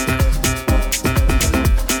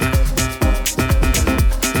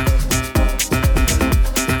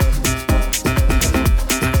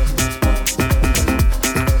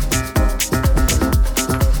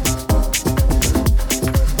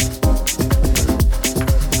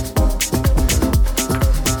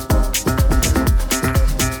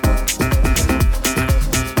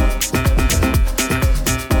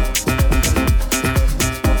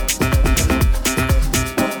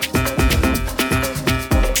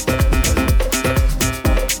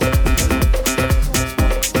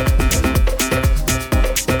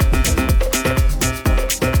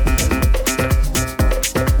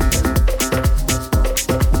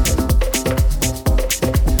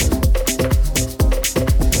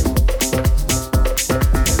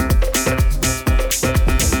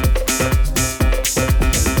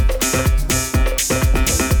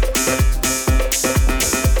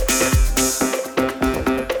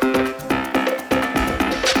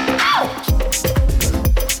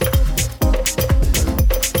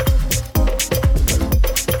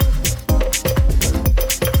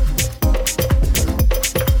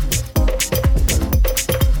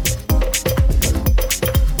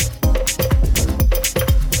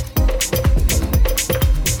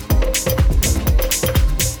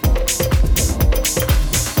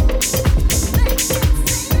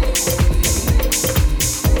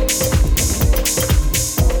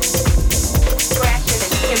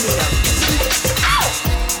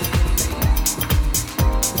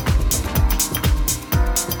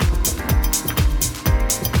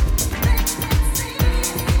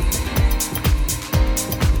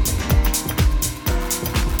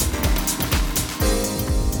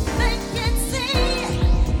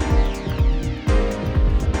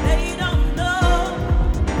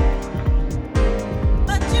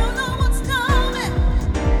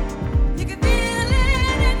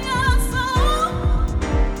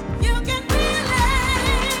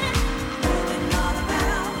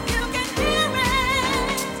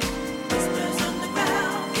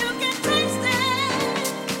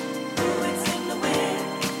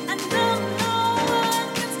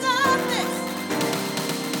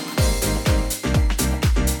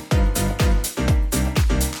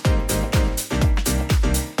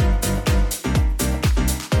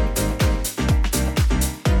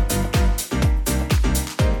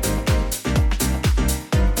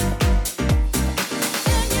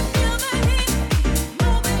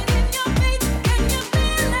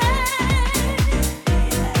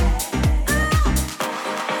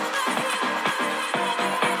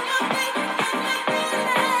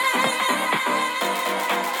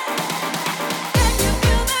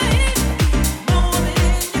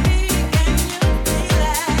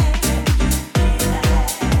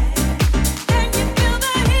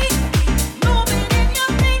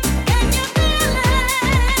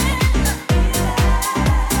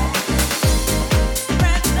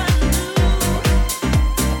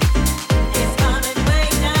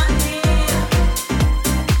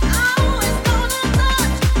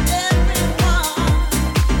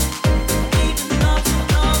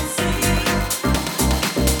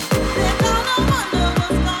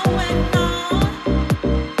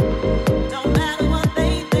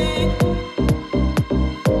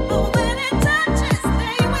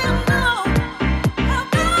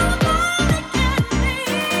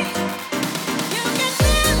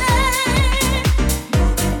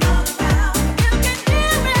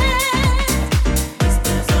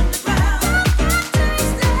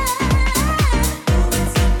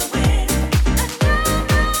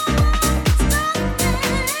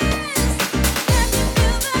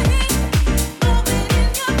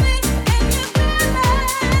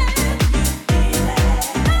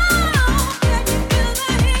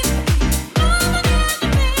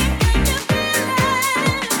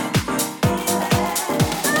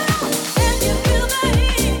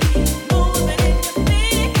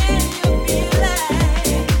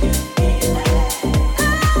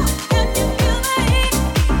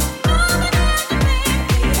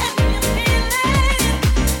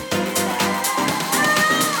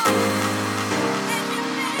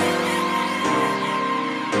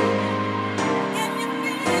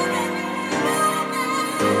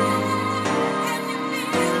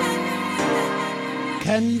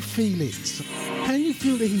 Can you feel it? Can you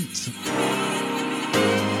feel the heat?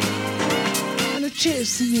 And a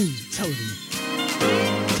cheers to you, Tony.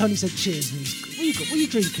 Tony said cheers. What you got? What are you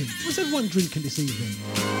drinking? What's everyone drinking this evening?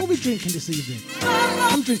 What are we drinking this evening?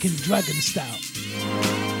 I'm drinking Dragon Stout.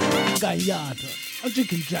 I'm going yard. I'm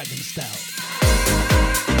drinking Dragon Stout.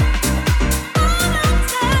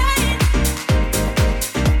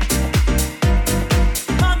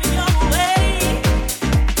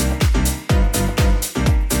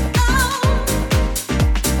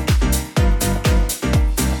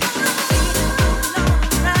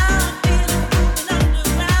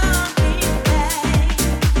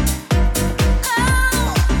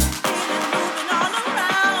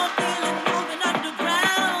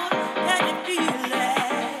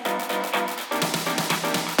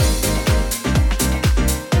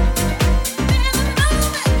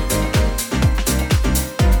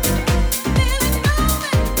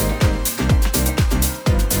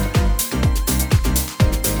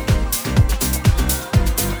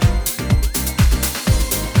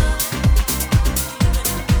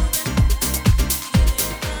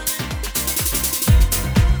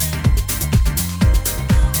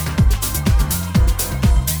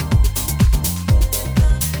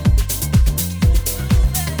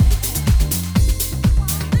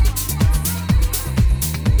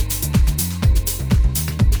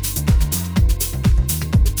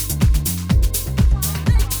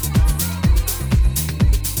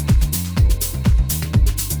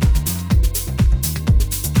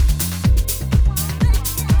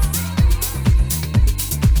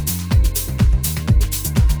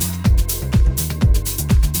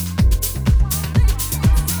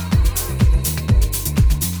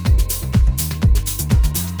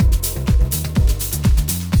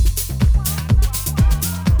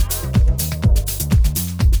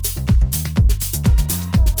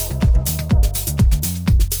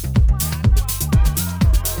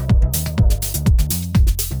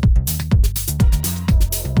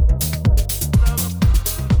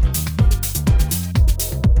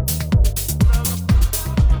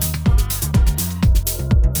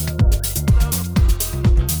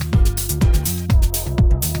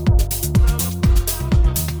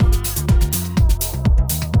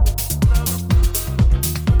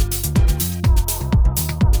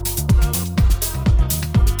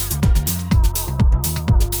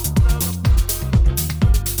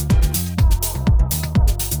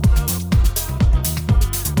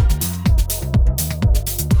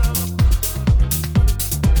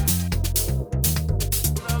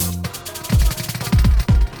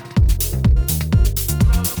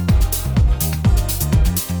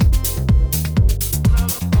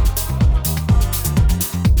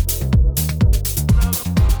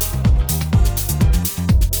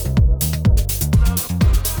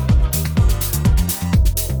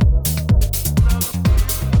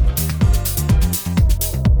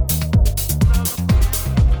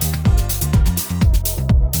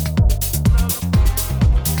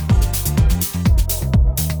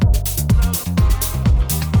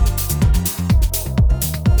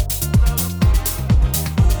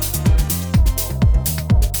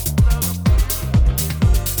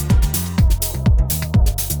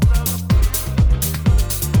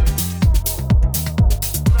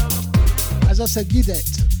 as I said,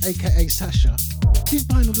 Yudet, aka Sasha, she's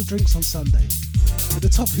buying all the drinks on Sunday with the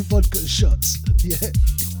toffee vodka and shots. Yeah.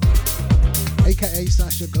 AKA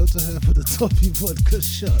Sasha, go to her for the toffee vodka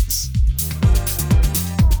shots.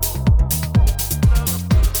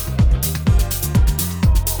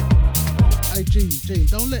 Hey Gene,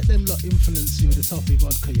 don't let them lot influence you with the toffee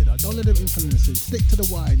vodka, you know. Don't let them influence you. Stick to the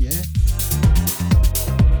wine, yeah?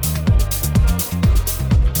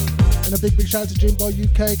 And a big shout out to Jimbo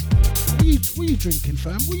UK. What you drinking,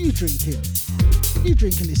 fam? What you drinking? What you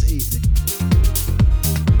drinking this evening?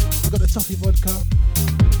 We got the toffee vodka,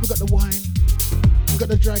 we got the wine, we got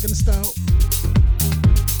the dragon stout.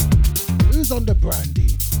 Who's on the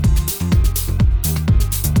brandy?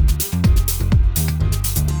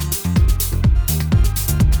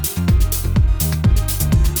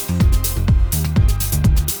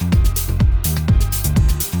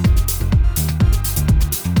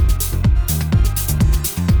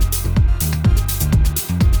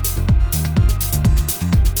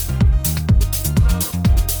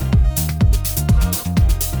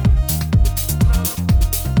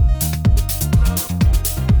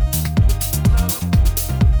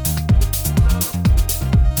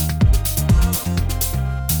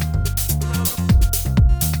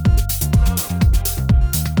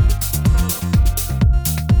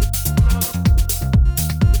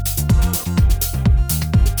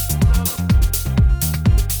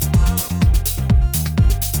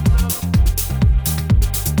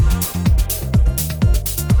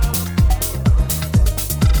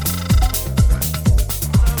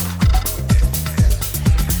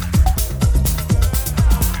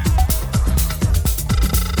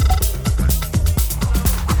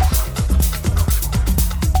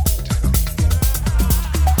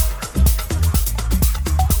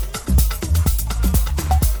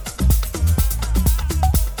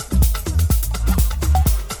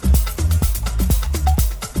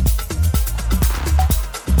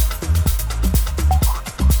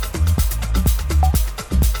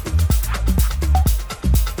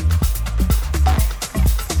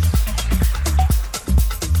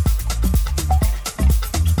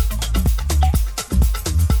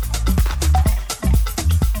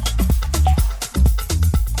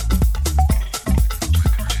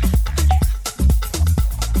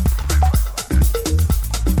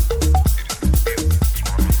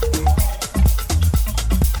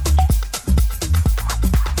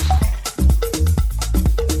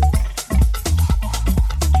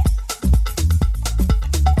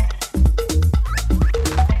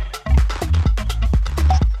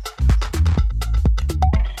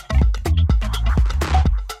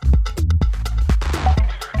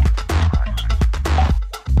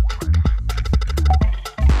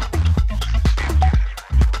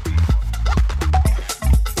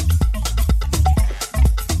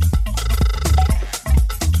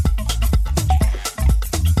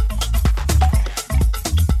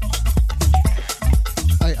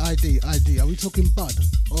 talking bud?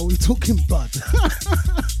 Or are we talking bud?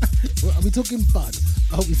 Are we talking bud?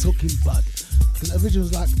 Are we talking bud? Because the original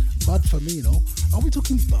was like bud for me, you know. Are we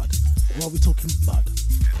talking bud? Or are we talking bud?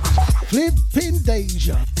 Flipping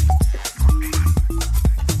danger.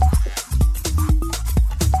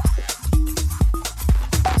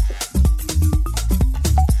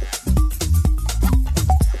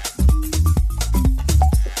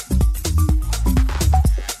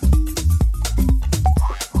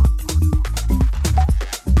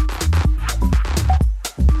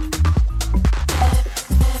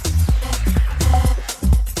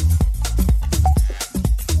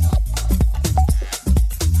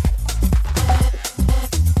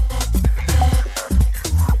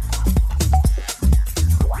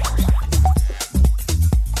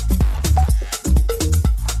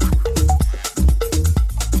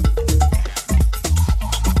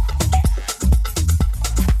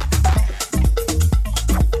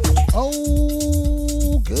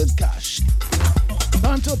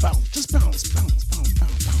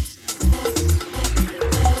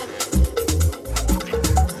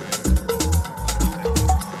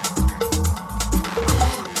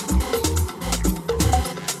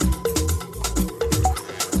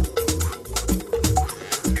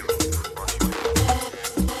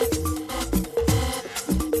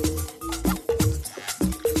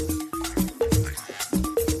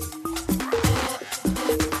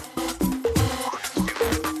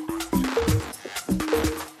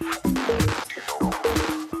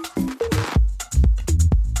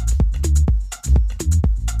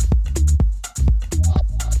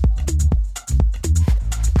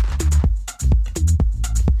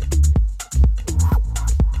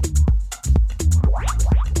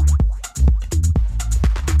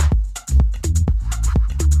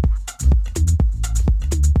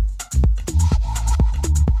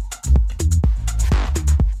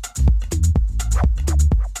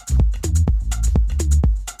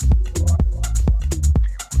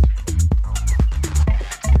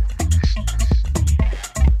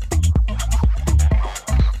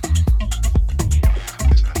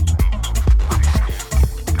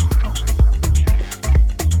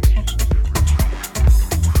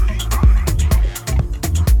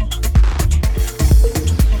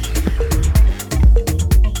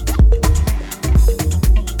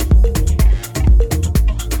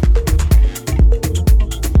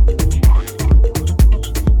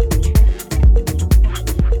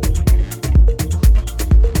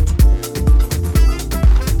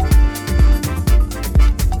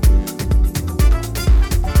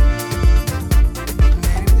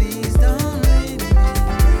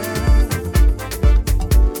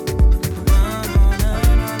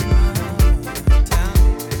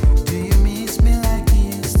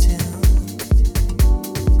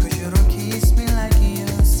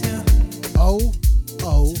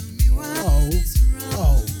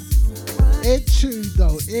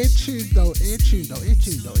 tune though, air tune though, air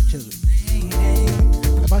tune though, air tune.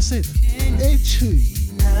 Have I said air tune?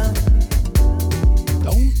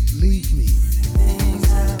 Don't leave me.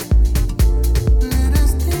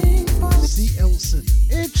 C. Elson,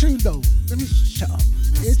 air tune though. Let me shut up.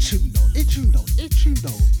 Air tune though, air tune though, air tune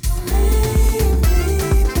though.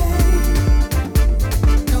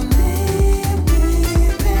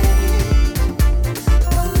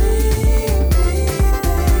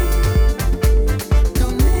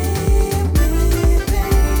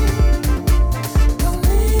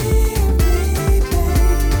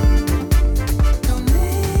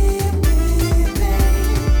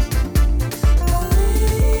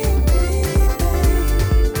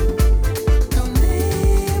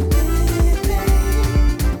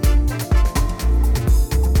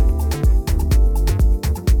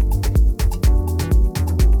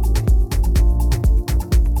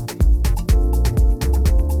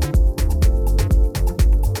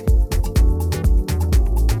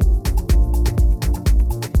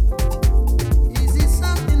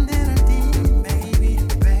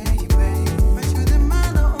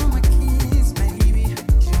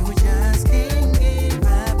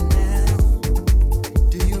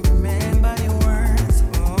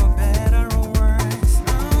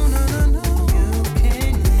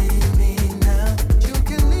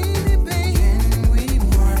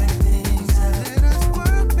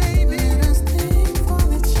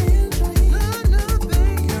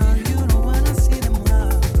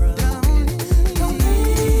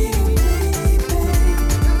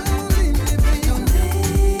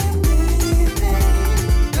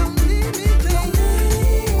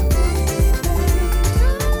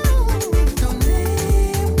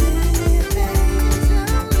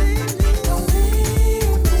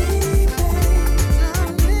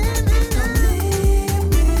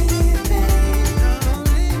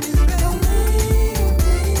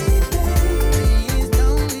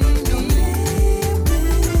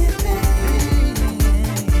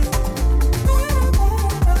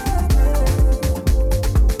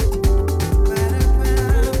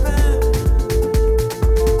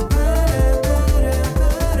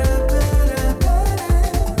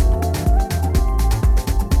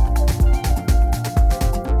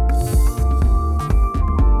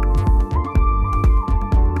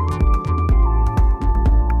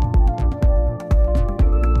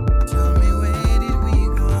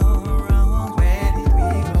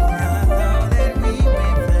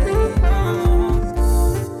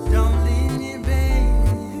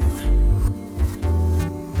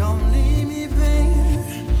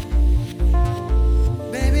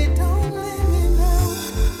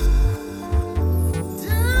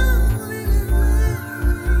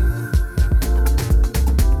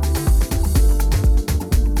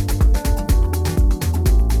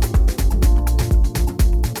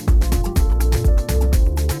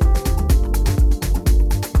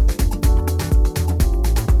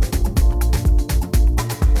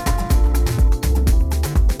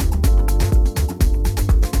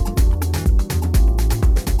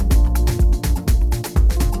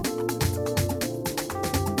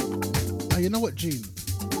 June.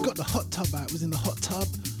 Got the hot tub out, was in the hot tub,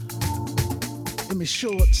 in my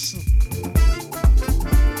shorts.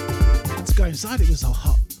 To go inside, it was so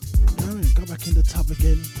hot. You know, go back in the tub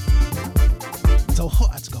again. So hot,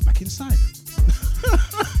 I had to go back inside.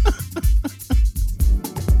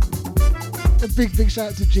 A big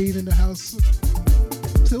shout out to Jean in the house.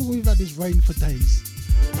 Still, we've had this rain for days.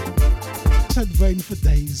 It's had rain for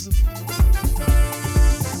days.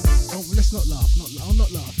 Oh, let's not laugh. I'm not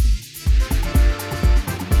laughing.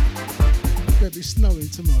 It's going to be snowing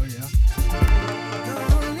tomorrow, yeah?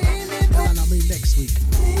 And I mean next week.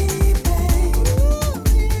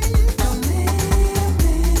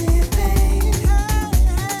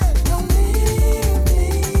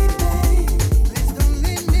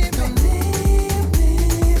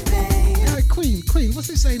 Queen, what's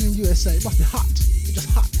it saying in USA? It must be hot. It's just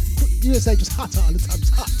hot. USA just hot all the time. It's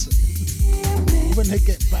hot. When they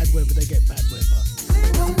get bad weather, they get bad weather.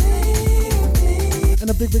 And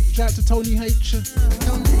a big shout out to Tony H.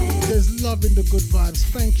 There's love in the good vibes.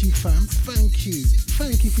 Thank you, fam. Thank you.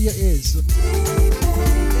 Thank you for your ears.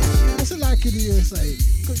 What's it like in the USA?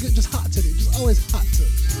 Just hot, isn't it? Just always hot.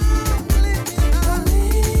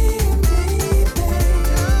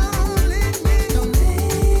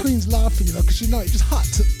 Queen's laughing, you know, because she know it's just hot.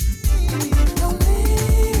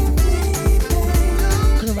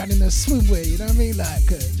 Going around in a swimwear, you know what I mean? Like,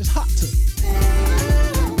 just hot.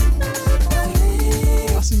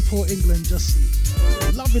 Us in Port England, just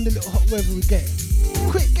loving the little hot weather we get.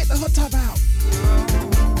 Quick, get the hot tub out.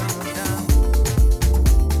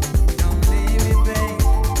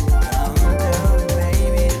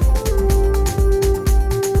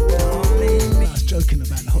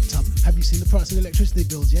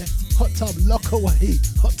 tub, lock away.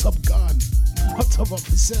 Hot tub gone. Hot tub up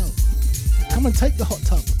for sale. Come and take the hot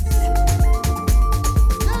tub.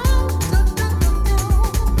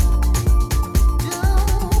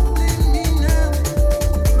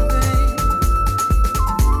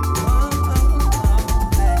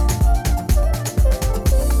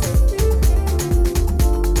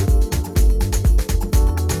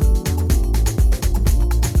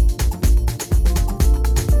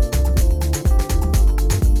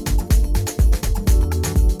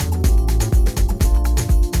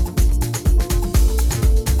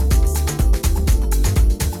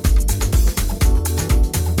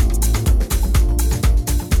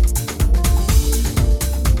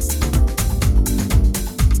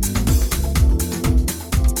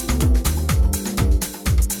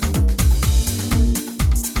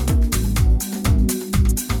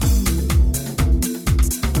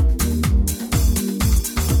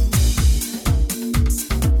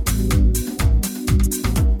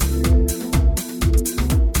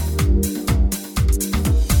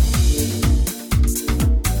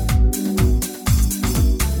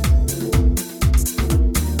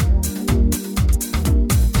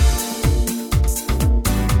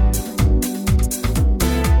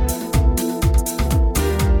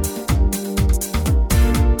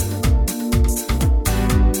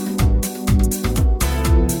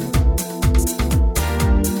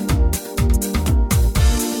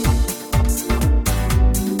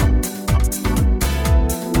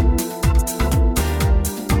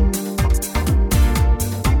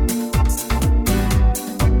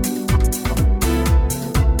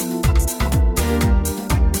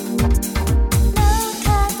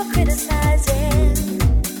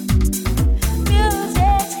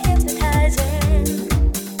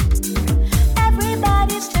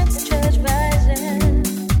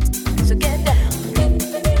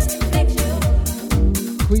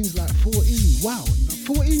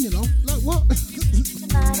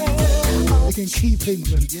 Keep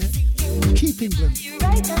England, yeah? Keep England.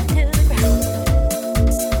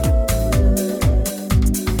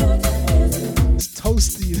 It's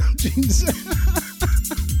toasty, jeans.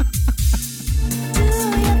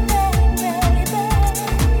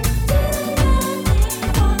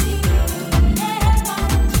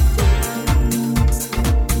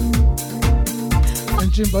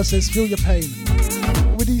 And Jimbo says, feel your pain.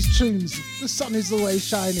 With these tunes, the sun is always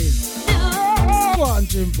shining. Go on,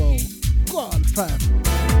 Jimbo. Go on, fam.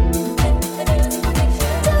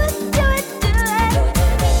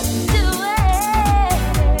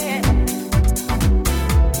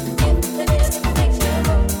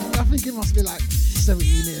 I think it must be like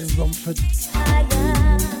 17 in Romford.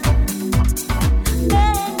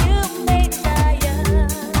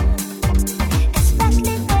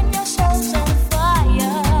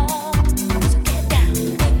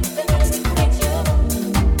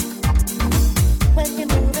 When you're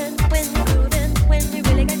moving, when you're grooving, when you're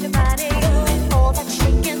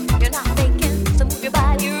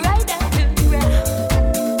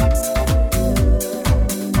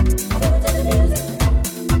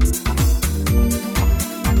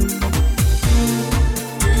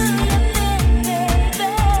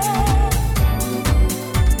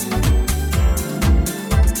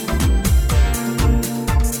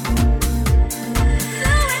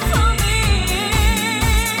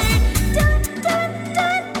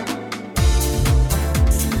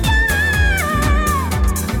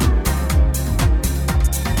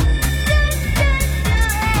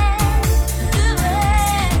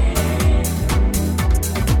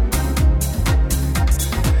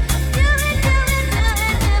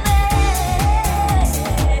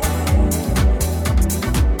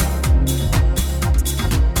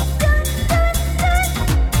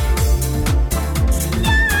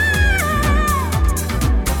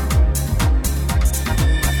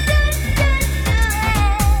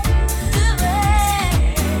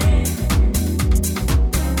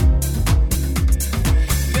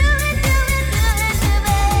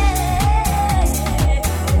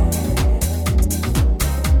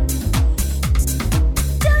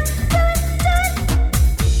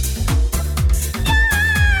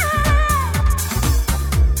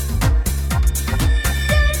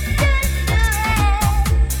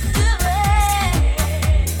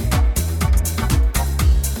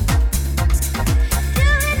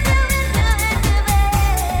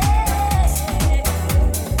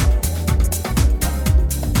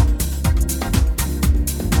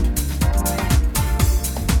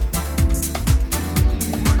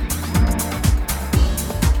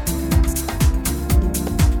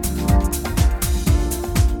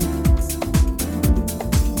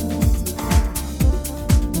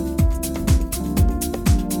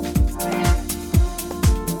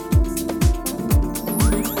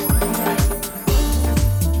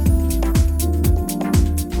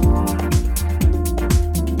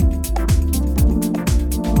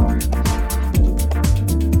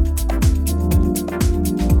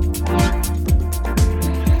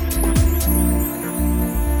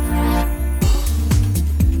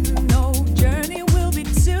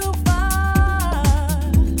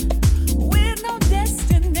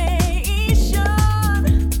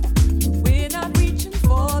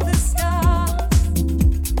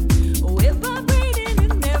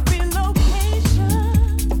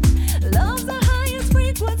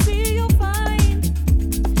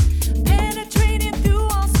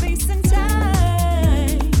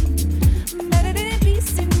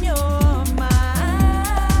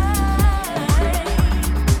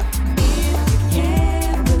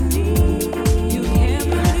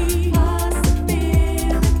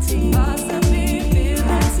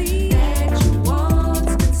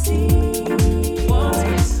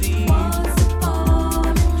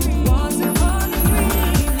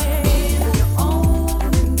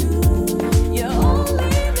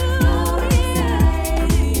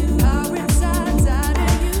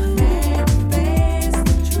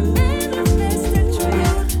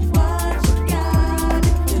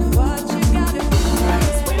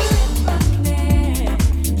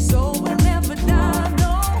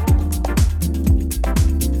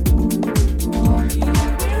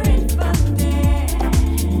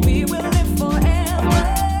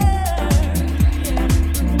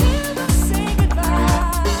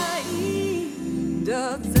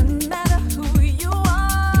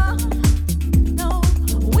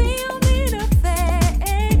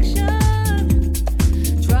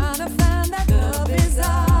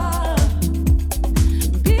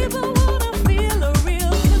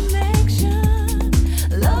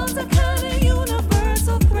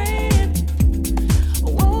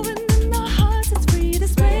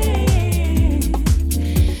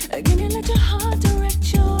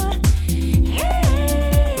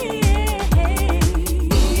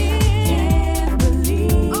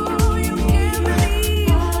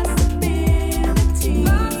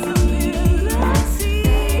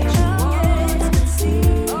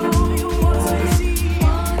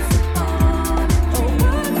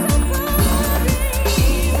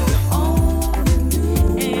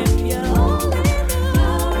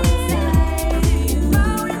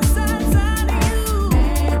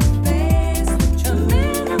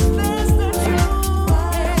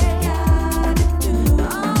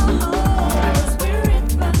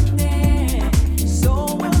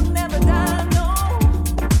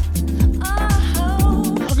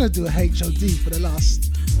deep for the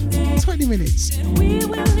last 20 minutes. We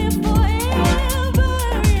will live forever.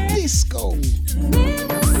 Disco.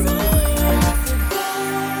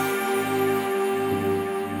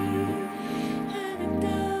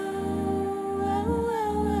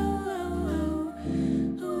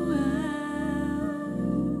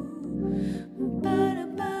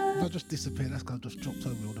 If I just disappear, that's because I just dropped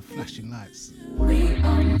over all the flashing lights. We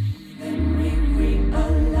realize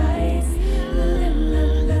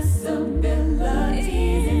limitless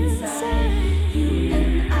abilities inside. You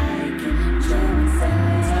and I can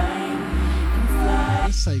transcend time and fly.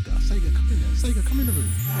 Where's Sega? Sega, come in there. Sega, come in the room.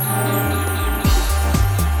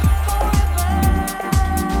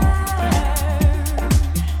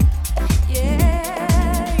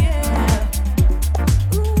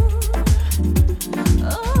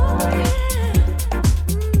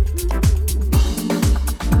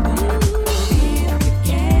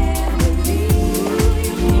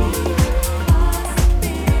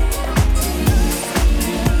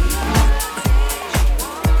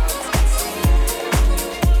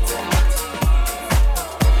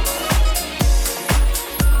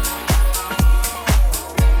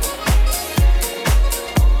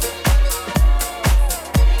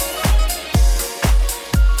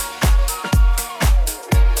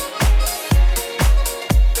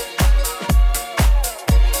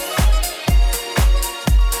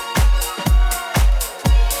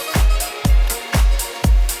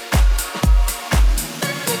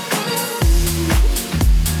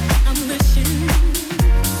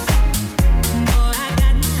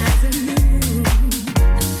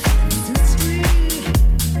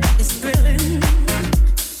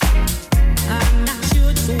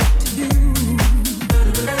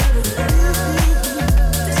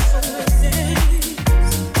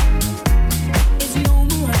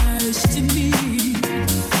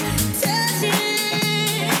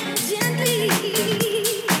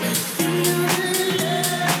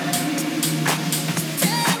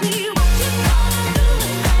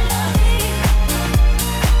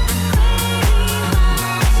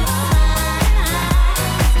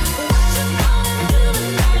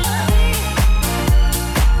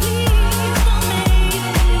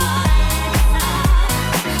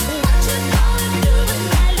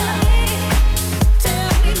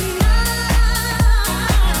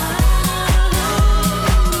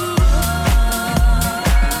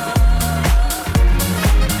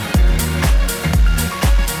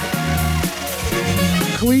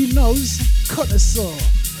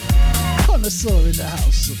 Connoisseur in the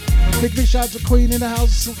house. Big shout out to Queen in the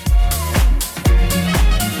house.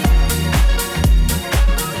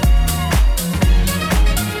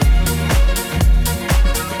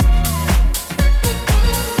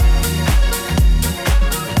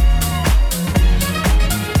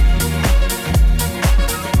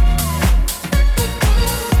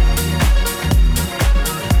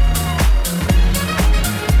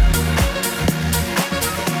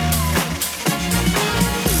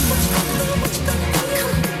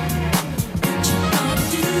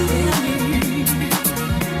 You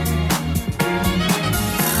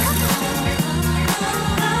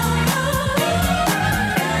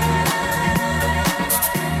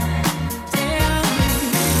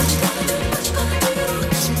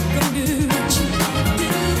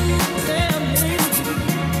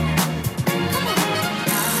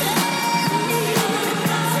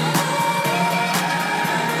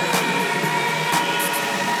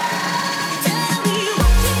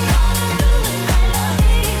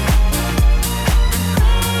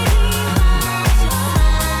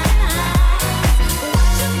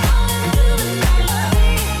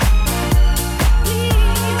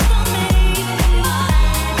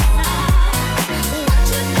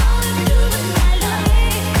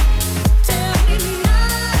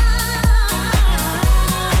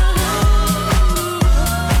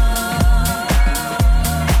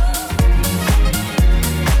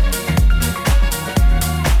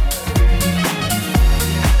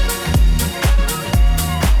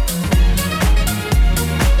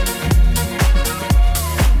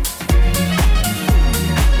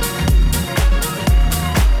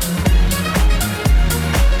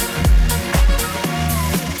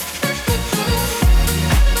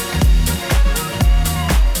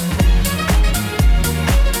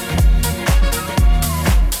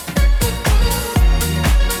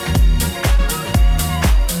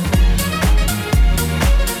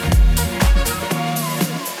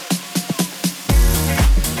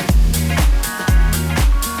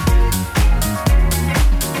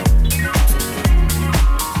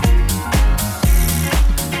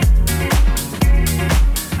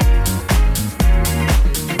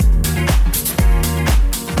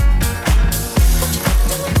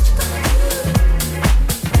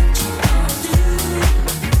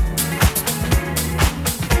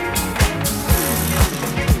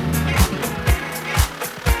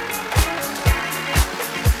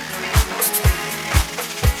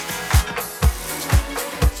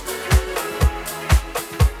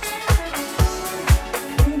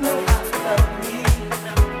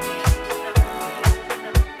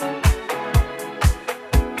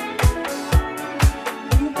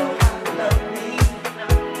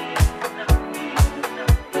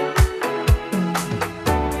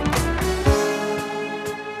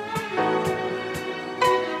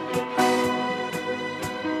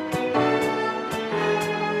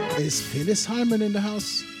Elvis Hyman in the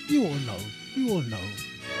house. You all know. You all know.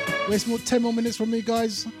 Waste more 10 more minutes from me,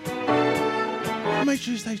 guys. Make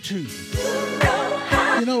sure you stay tuned.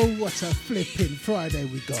 You know what a flipping Friday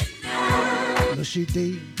we got. Lushi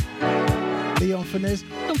D, Leon Finesse.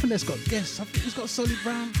 Leon Finesse got guests. I think he's got Solid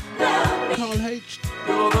Brown, Carl H,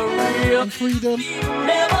 and Freedom.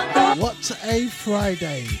 What a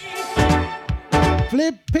Friday.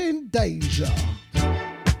 Flipping Deja.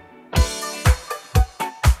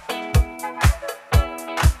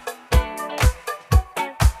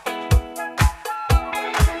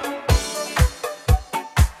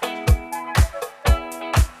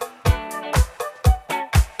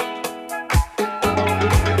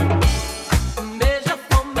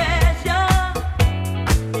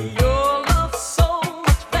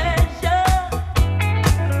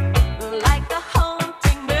 Like a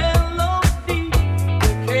haunting melody,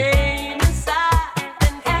 came inside.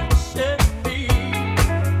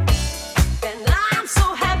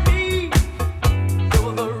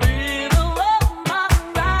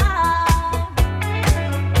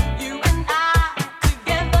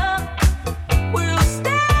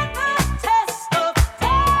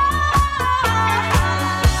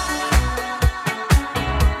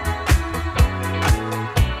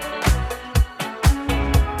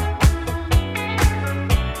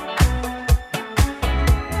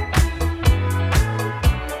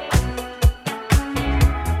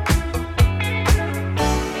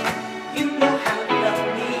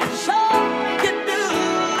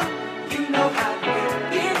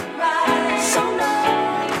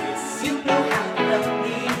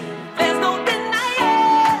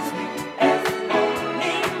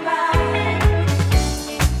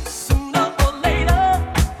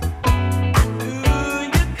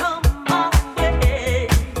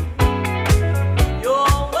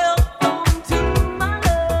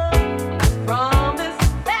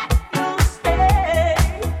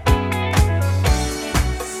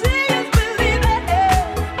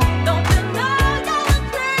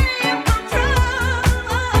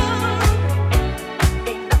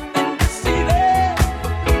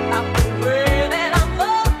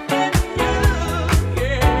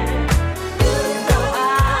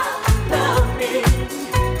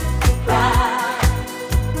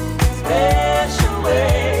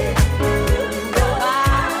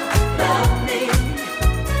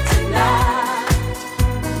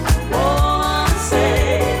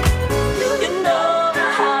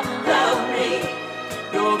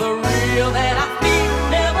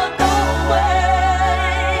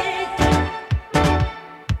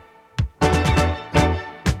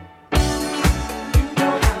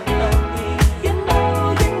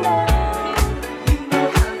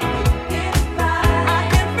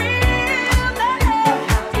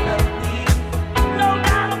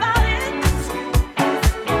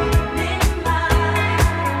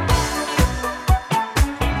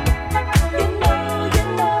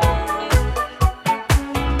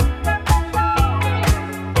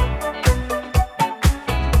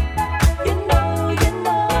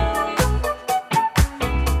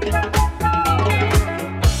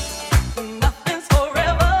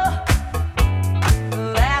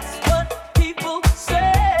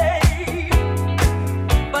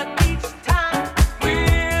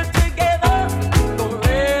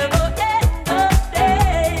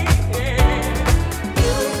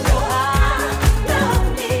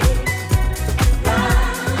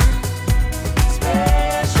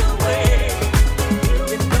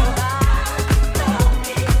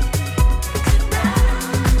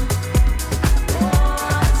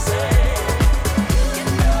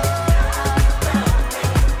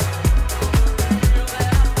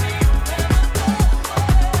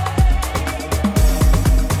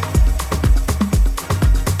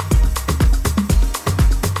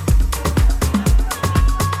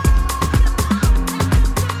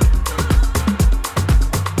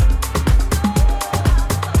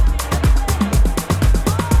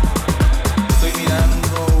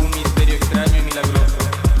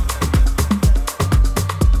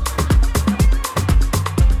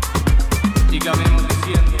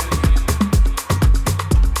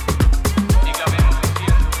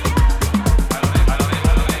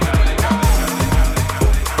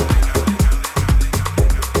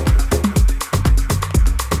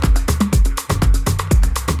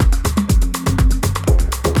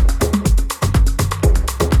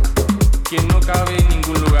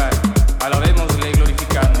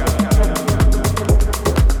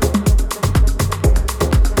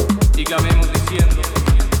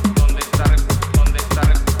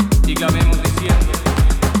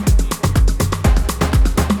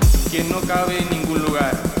 quien no cabe en ningún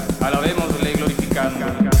lugar. Alabémosle glorificando.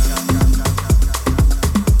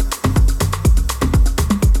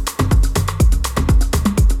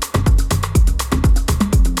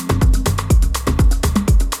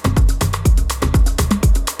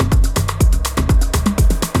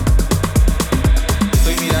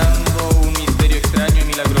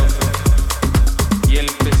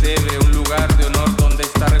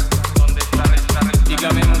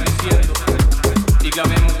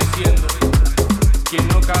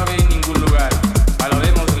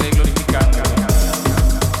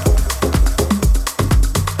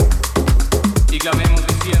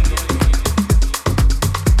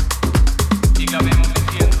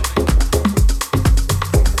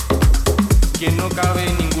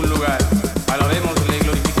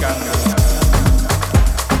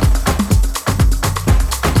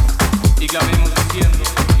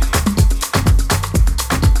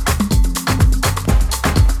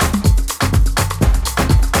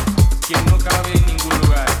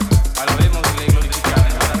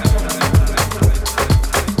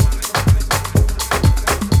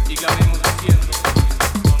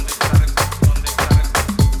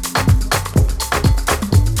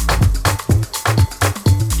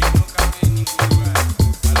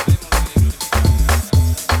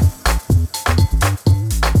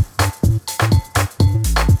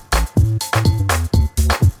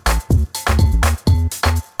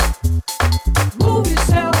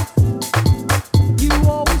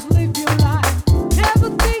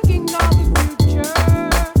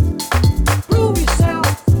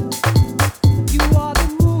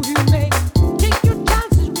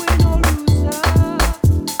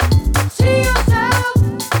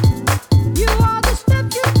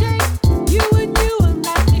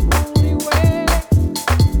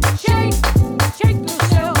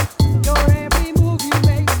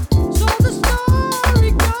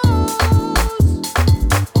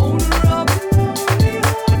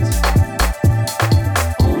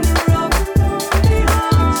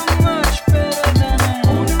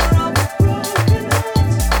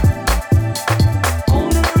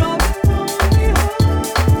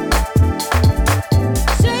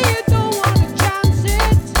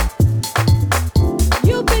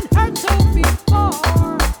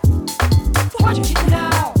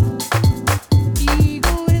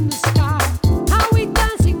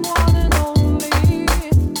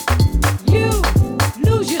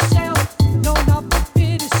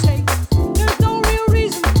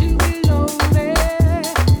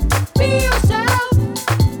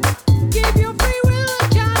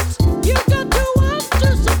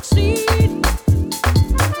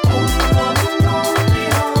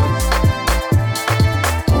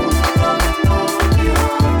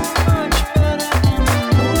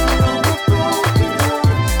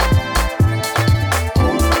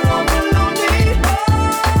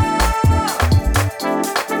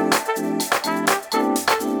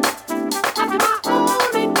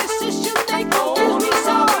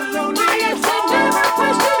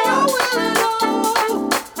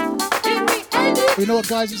 You know what,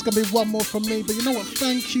 guys? It's going to be one more from me, but you know what?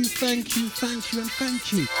 Thank you, thank you, thank you, and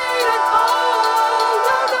thank you.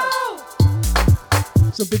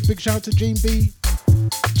 So big shout out to Gene B,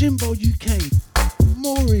 Jimbo UK,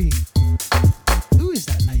 Maury. Who is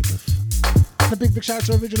that neighbour? And a big shout out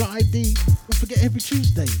to Original ID. Don't forget every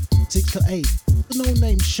Tuesday, 6 to 8, the No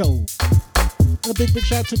Name Show. And a big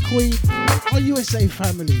shout out to Queen, our USA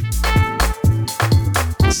family.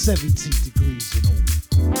 70 degrees, you know.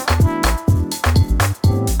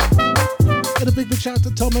 And a big shout out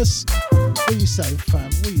to Thomas. What you say,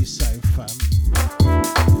 fam? What you say, fam?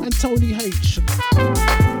 And Tony H.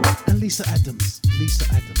 And Lisa Adams.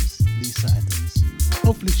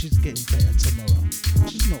 Hopefully she's getting better tomorrow.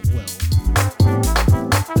 She's not well.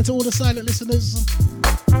 And to all the silent listeners.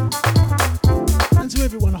 And to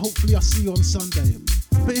everyone, hopefully I'll see you on Sunday.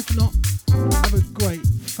 But if not, have a great,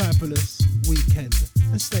 fabulous weekend.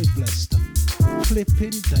 And stay blessed.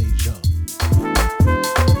 Flipping Deja.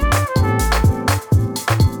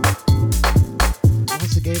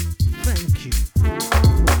 Once again, thank you.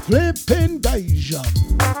 Flipping Deja.